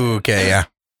 Ooh, okay, yeah.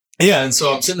 Yeah, and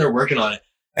so I'm sitting there working on it,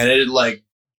 and it like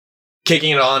kicking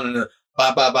it on, and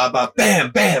ba ba ba ba, bam,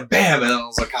 bam, bam, and I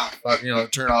was like, oh, fuck,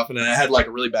 turn it off, and then I had like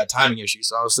a really bad timing issue,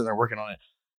 so I was sitting there working on it,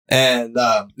 and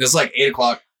it's like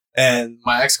 8:00, and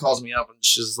my ex calls me up, and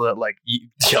she's like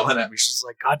yelling at me. She's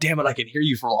like, God damn it, I can hear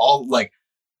you from our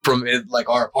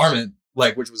apartment,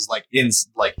 like, which was like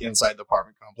inside the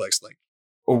apartment complex, like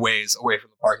a ways away from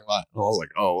the parking lot. And I was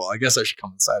like, oh, well, I guess I should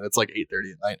come inside. It's like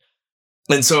 8:30 at night.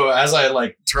 And so as I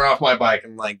like turn off my bike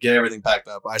and like get everything packed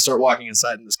up, I start walking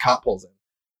inside, and this cop pulls in.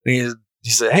 And he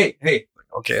said, hey. Like,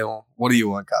 okay, well, what do you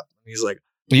want, cop? And he's like,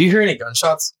 do you hear any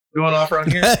gunshots going off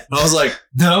around here? And I was like,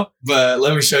 no, but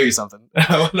let me show you something.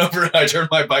 I went over and I turned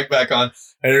my bike back on,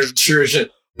 and there's sure as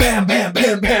shit, bam, bam,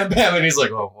 bam, bam, bam. And he's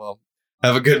like, oh, well,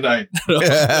 have a good night.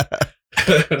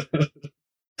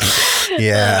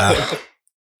 Yeah.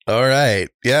 All right.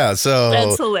 Yeah. So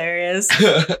that's hilarious.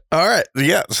 All right.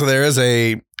 Yeah. So there is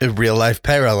a real life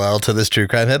parallel to this true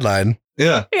crime headline.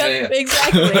 Yeah. Yep,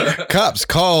 exactly. Cops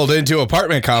called into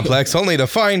apartment complex only to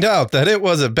find out that it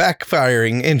was a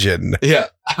backfiring engine. Yeah.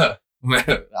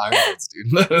 Man, I'm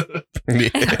dude. But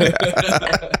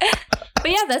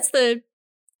yeah, that's the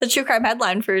true crime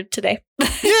headline for today.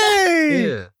 Yay!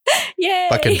 Yeah. Yay!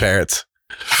 Fucking parrots.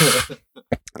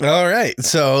 All right.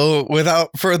 So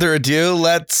without further ado,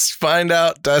 let's find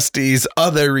out Dusty's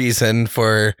other reason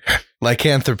for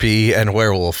lycanthropy and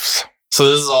werewolves. So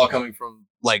this is all coming from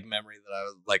like memory that I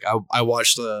was like, I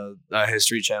watched a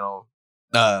History Channel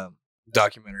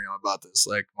documentary about this.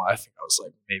 Like, well, I think I was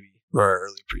like maybe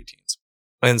early preteens.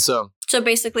 And so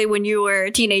basically when you were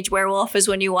a teenage werewolf is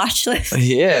when you watched this.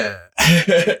 Yeah.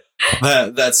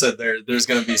 that said, there's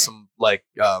going to be some like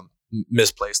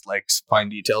misplaced like fine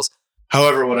details.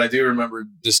 However, what I do remember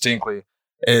distinctly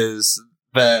is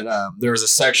that there was a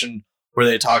section where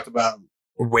they talked about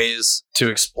ways to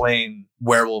explain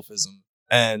werewolfism,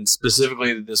 and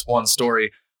specifically this one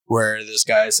story where this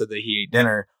guy said that he ate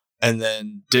dinner and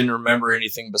then didn't remember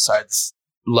anything besides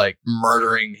like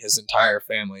murdering his entire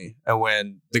family. And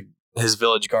when his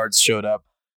village guards showed up,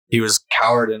 he was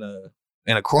cowered in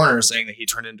a corner saying that he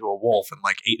turned into a wolf and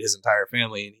like ate his entire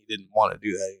family, and he didn't want to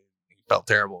do that. He felt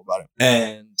terrible about it.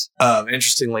 And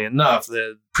interestingly enough,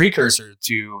 the precursor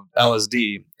to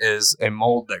LSD is a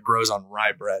mold that grows on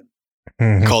rye bread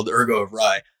called ergo of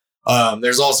rye.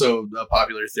 There's also a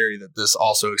popular theory that this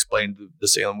also explained the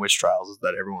Salem witch trials, is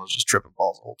that everyone was just tripping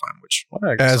balls the whole time, which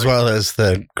as well as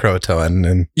the Croatoan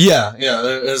and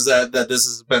is that this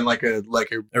has been like a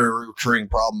recurring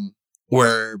problem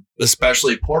where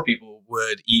especially poor people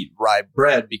would eat rye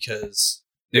bread because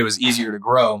it was easier to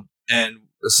grow, and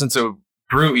since it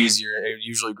grew easier, it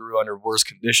usually grew under worse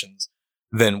conditions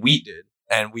than wheat did,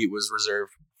 and wheat was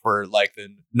reserved for like the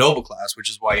noble class, which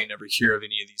is why you never hear of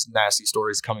any of these nasty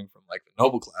stories coming from like the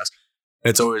noble class.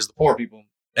 It's always the poor people,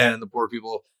 and the poor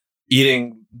people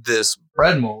eating this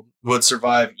bread mold would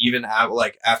survive even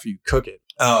after you cook it.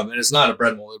 And it's not a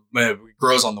bread mold; it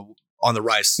grows on the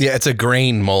rice. Yeah, it's a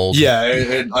grain mold. Yeah,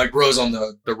 it grows on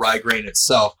the rye grain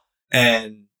itself,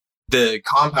 and the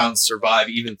compounds survive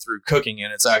even through cooking,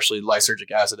 and it's actually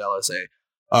lysergic acid, LSA,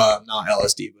 not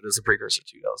LSD, but it's a precursor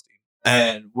to LSD,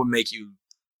 and would make you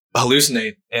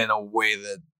hallucinate in a way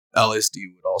that LSD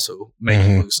would also make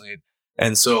you hallucinate.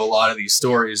 And so a lot of these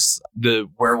stories, the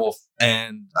werewolf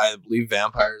and I believe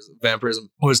vampirism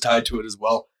was tied to it as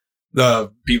well.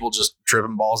 The people just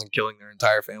tripping balls and killing their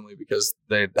entire family because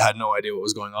they had no idea what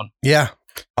was going on. Yeah.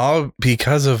 All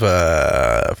because of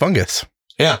fungus.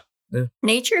 Yeah.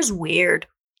 Nature's weird.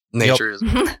 Nature is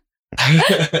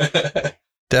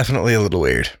definitely a little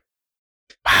weird.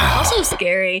 Wow. Also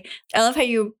scary. I love how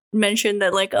you mentioned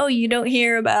that, like, oh, you don't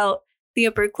hear about the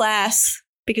upper class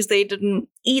because they didn't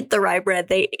eat the rye bread.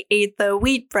 They ate the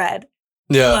wheat bread.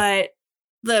 Yeah. But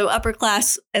the upper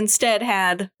class instead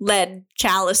had lead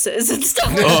chalices and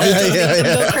stuff.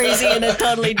 Go crazy in a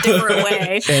totally different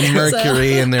way. And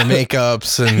mercury in their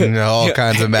makeups and all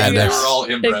kinds of madness. They were all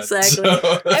inbred. Exactly.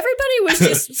 Everybody was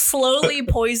just slowly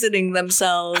poisoning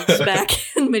themselves back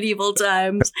in medieval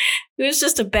times. It was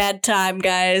just a bad time,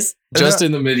 guys. Just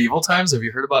in the medieval times, have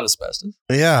you heard about asbestos?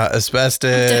 Yeah,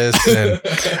 asbestos. And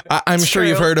I'm sure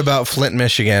you've heard about Flint,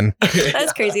 Michigan.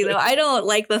 That's crazy, though. I don't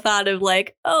like the thought of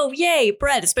like, oh, yay,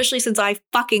 bread, especially since I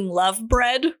fucking love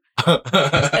bread.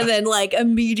 And then like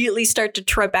immediately start to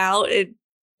trip out.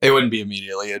 It wouldn't be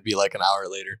immediately. It'd be like an hour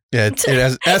later. Yeah,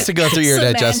 it has to go through your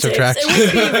digestive tract.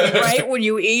 It wouldn't be right when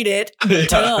you eat it.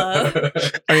 Duh.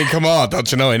 I mean, come on. Don't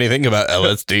you know anything about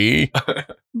LSD?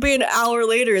 Be an hour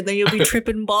later, and then you'll be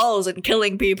tripping balls and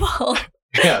killing people.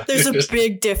 Yeah. There's a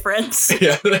big difference.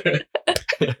 Yeah.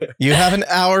 You have an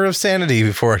hour of sanity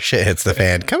before shit hits the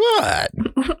fan. Come on.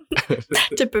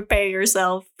 To prepare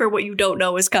yourself for what you don't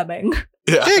know is coming.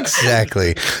 Yeah.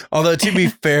 Exactly. Although, to be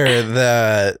fair,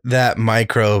 that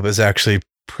microbe is actually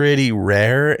pretty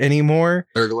rare anymore.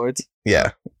 Ergoloids?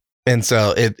 Yeah. And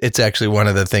so it's actually one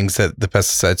of the things that the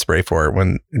pesticides spray for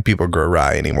when people grow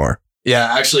rye anymore.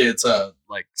 Yeah, actually, it's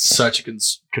like such a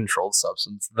controlled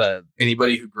substance that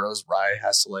anybody who grows rye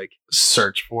has to like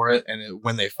search for it, and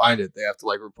when they find it, they have to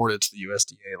like report it to the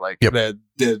USDA, like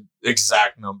the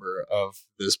exact number of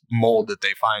this mold that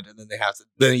they find, and then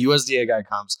then a USDA guy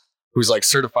comes who's like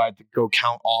certified to go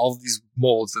count all of these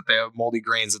molds that they have, moldy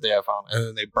grains that they have found, and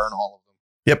then they burn all of them.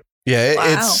 Yep. Yeah,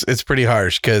 Wow. it's pretty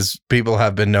harsh because people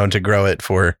have been known to grow it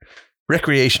for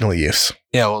recreational use.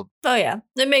 Yeah, well, Oh, yeah.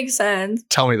 That makes sense.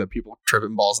 tell me that people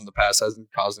tripping balls in the past hasn't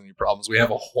caused any problems. We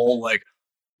have a whole like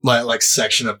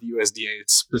section of the USDA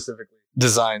specifically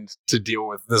designed to deal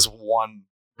with this one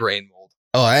grain mold.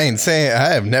 Oh, I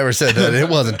have never said that it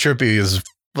wasn't trippy as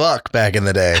fuck back in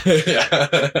the day.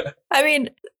 Yeah. I mean,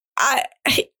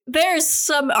 there's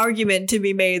some argument to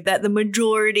be made that the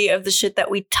majority of the shit that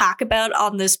we talk about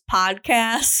on this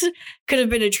podcast could have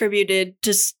been attributed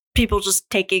to people just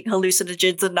taking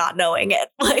hallucinogens and not knowing it.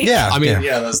 Like, I mean,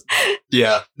 that's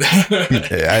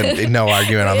no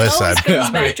argument on this side. It always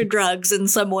comes back to drugs in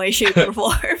some way, shape, or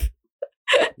form.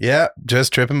 Yeah,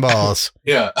 just tripping balls.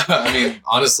 Yeah, I mean,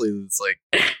 honestly, it's like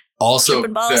also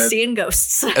tripping balls, seeing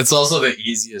ghosts. It's also the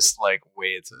easiest like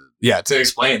way to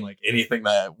explain like anything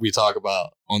that we talk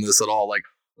about on this at all. Like,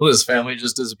 well, this family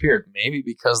just disappeared, maybe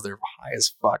because they're high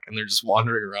as fuck and they're just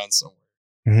wandering around somewhere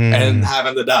and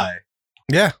having to die.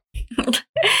 Yeah.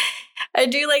 I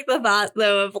do like the thought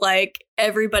though of like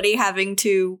everybody having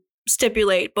to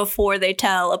stipulate before they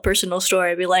tell a personal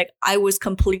story, be like, I was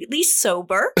completely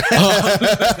sober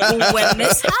when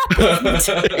this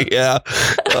happened. Yeah.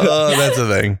 Oh, that's a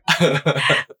thing.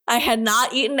 I had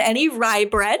not eaten any rye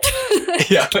bread.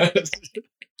 Yeah.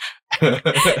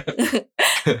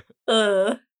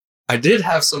 I did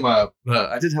have some I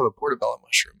did have a portobello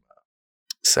mushroom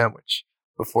sandwich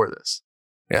before this.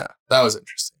 Yeah, that was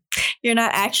interesting. You're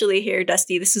not actually here,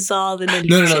 Dusty. This is all the No.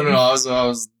 I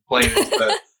was playing with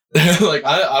that. Like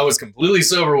I was completely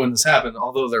sober when this happened,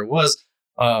 although there was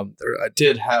I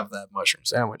did have that mushroom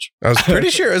sandwich. I was pretty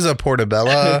sure it was a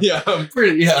portobello. Yeah, I'm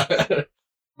pretty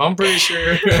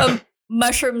sure.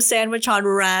 Mushroom sandwich on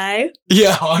rye.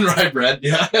 Yeah, on rye bread.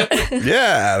 Yeah.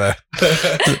 Yeah.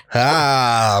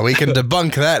 We can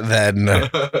debunk that then.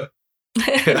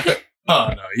 Oh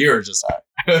no, you were just high.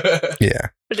 Yeah.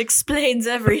 It explains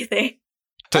everything.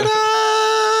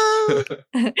 Ta-da!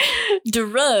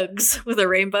 Drugs with a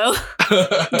rainbow.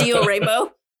 Dio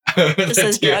rainbow. It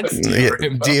says drugs.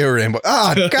 Dio rainbow.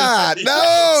 Oh God,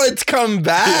 no! It's come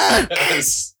back.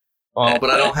 Oh, but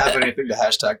I don't have anything to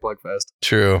hashtag Plugfest.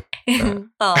 True.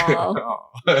 Oh.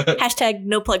 Hashtag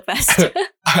no Plugfest.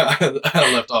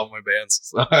 I left all my bands,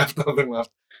 so I have nothing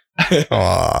left.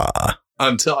 Aww.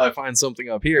 Until I find something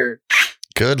up here.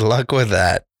 Good luck with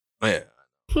that. Yeah.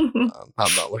 I'm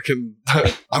not looking.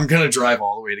 I'm gonna drive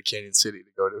all the way to Canyon City to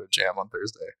go to a jam on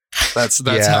Thursday. That's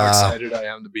how excited I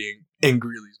am to be in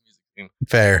Greeley's music scene.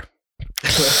 Fair.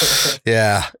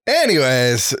 Yeah.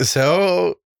 Anyways,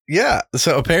 so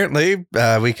apparently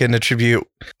we can attribute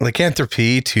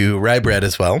lycanthropy to rye bread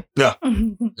as well. Yeah.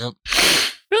 Yep.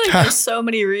 Really, there's so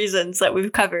many reasons that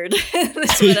we've covered in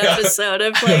this one episode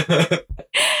of like.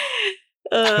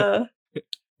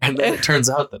 And then it turns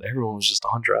out that everyone was just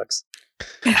on drugs.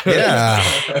 Yeah.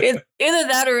 Either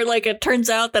that or like it turns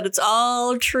out that it's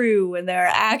all true and there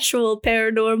are actual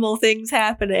paranormal things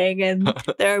happening and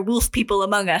there are wolf people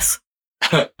among us.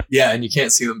 Yeah, and you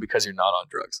can't see them because you're not on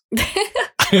drugs.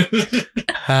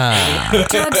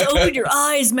 Drugs open your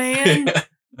eyes, man.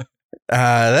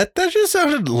 That just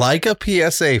sounded like a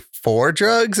PSA for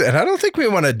drugs, and I don't think we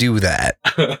want to do that.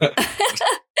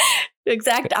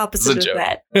 Exact opposite of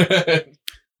that.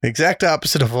 Exact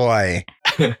opposite of why.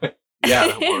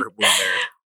 Yeah, we're there.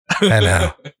 I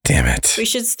know. Damn it. We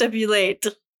should stipulate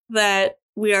that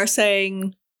we are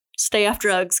saying stay off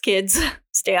drugs, kids.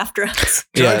 Stay off drugs.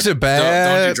 Drugs are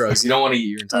bad. Don't do drugs. You don't want to eat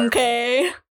your entire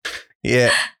Okay. Yeah.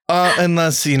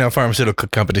 Unless, pharmaceutical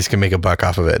companies can make a buck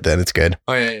off of it, then it's good.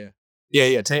 Oh, yeah.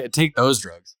 Yeah. Take those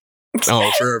drugs.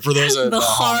 Oh, for those the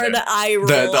hard eye roll.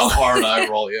 The hard eye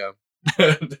roll, yeah.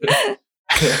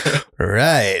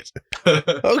 Right.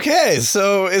 Okay,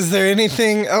 so is there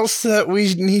anything else that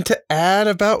we need to add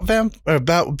about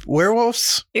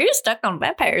werewolves? You're just stuck on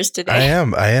vampires today. I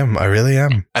am. I really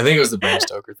am. I think it was the Bram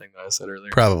Stoker thing that I said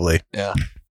earlier. Probably. Yeah.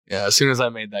 As soon as I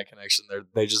made that connection,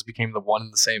 they just became the one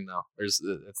and the same now. It's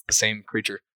the same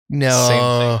creature. No.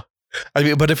 Same thing. I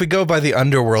mean, but if we go by the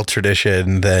underworld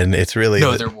tradition, then it's really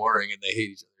they're warring and they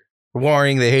hate each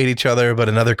other. They hate each other, but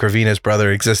another Corvinus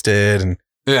brother existed, and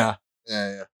yeah.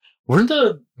 Weren't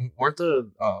the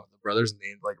brothers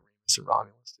named like Remus and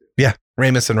Romulus too? Yeah,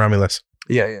 Remus and Romulus.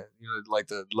 Yeah. Like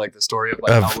the story of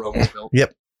how Rome was built.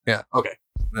 Yep. Yeah. Okay.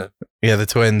 Yeah, the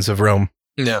twins of Rome.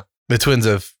 Yeah. The twins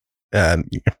of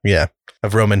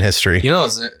of Roman history.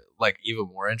 What's like even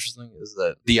more interesting is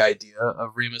that the idea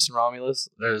of Remus and Romulus,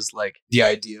 there's like the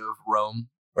idea of Rome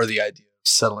or the idea of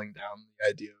settling down, the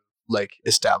idea of like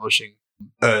establishing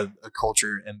a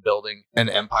culture and building an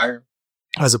empire,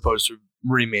 as opposed to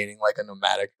remaining like a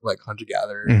nomadic, like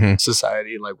hunter-gatherer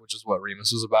society, like which is what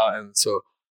Remus was about. And so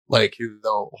like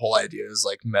the whole idea is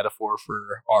like metaphor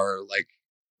for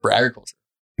for agriculture.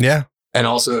 Yeah. And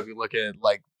also if you look at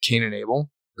like Cain and Abel,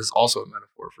 there's also a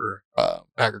metaphor for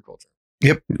agriculture.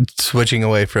 Yep. Switching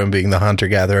away from being the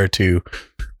hunter-gatherer to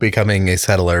becoming a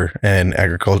settler and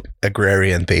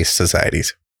agrarian-based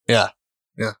societies. Yeah.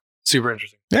 Super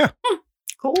interesting. Yeah.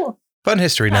 Cool. Fun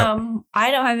history now. I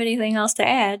don't have anything else to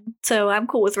add, so I'm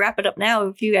cool with wrap it up now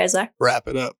if you guys are. Wrap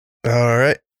it up. All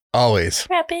right. Always.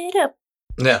 Wrap it up.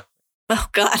 Yeah. Oh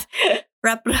God.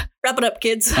 Wrap it up,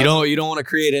 kids. You don't want to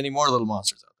create any more little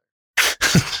monsters out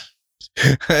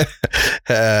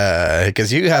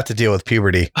Because you have to deal with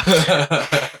puberty.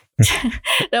 there.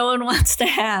 No one wants to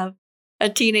have a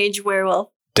teenage werewolf.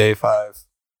 Day 5.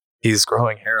 He's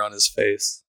growing hair on his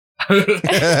face. Oh,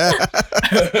 how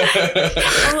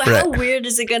Right. weird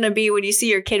is it going to be when you see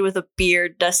your kid with a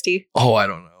beard, Dusty? Oh, I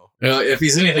don't know. If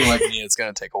he's anything like me, it's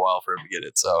gonna take a while for him to get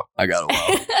it. So I got a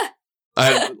while.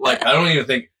 I don't even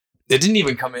think it didn't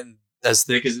even come in as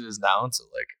thick as it is now. So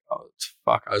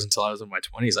until I was in my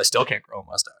 20s, I still can't grow a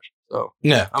mustache. So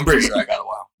yeah, I'm pretty sure I got a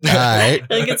while. All right. I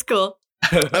think it's cool.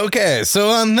 Okay, so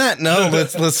on that note,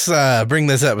 let's bring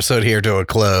this episode here to a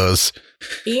close.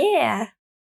 Yeah.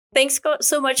 Thanks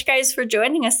so much, guys, for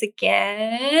joining us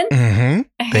again. Mm-hmm.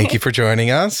 Thank you for joining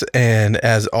us. And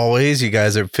as always, you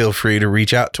guys feel free to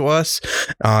reach out to us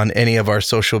on any of our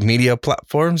social media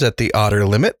platforms at The Otter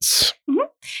Limits. Mm-hmm.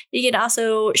 You can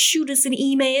also shoot us an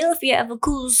email if you have a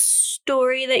cool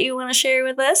story that you want to share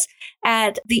with us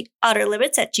at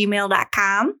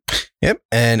theotterlimits@gmail.com. Yep.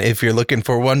 And if you're looking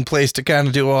for one place to kind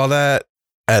of do all that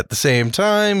at the same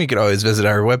time, you can always visit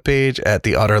our webpage at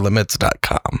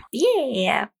theotterlimits.com.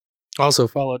 Yeah. Also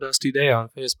follow Dusty Day on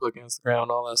Facebook, Instagram,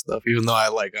 all that stuff. Even though I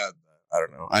don't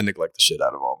know, I neglect the shit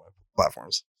out of all my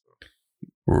platforms.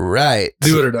 Right.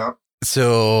 Do it or don't.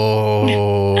 So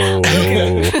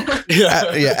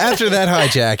yeah, after that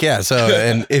hijack, yeah. So,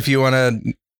 and if you want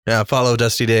to follow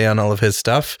Dusty Day on all of his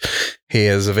stuff, he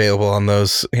is available on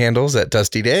those handles at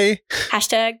Dusty Day.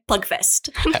 #Plugfest.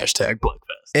 #Plugfest.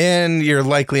 And you're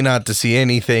likely not to see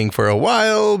anything for a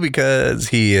while because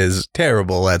he is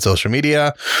terrible at social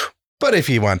media. But if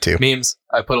you want to. Memes.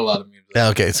 I put a lot of memes.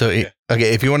 Okay, so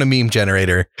if you want a meme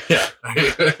generator. Yeah.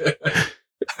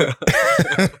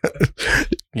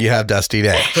 You have Dusty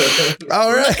Day.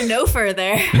 All right. Look no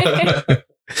further.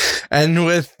 And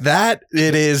with that,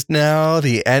 it is now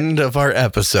the end of our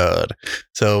episode.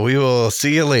 So we will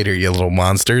see you later, you little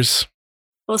monsters.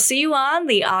 We'll see you on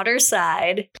the otter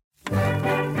side.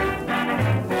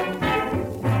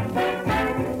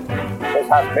 This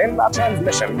has been a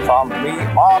transmission from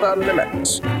the Otter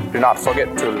Limits. Do not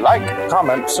forget to like,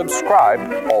 comment, subscribe,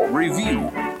 or review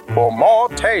for more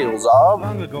tales of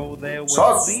Long ago there was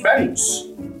suspense.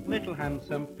 little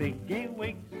handsome piggy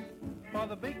wigs. For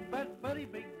the big bad buddy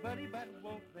bad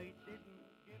wolf, they didn't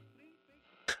give me.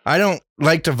 I don't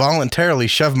like to voluntarily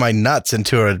shove my nuts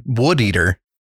into a wood eater.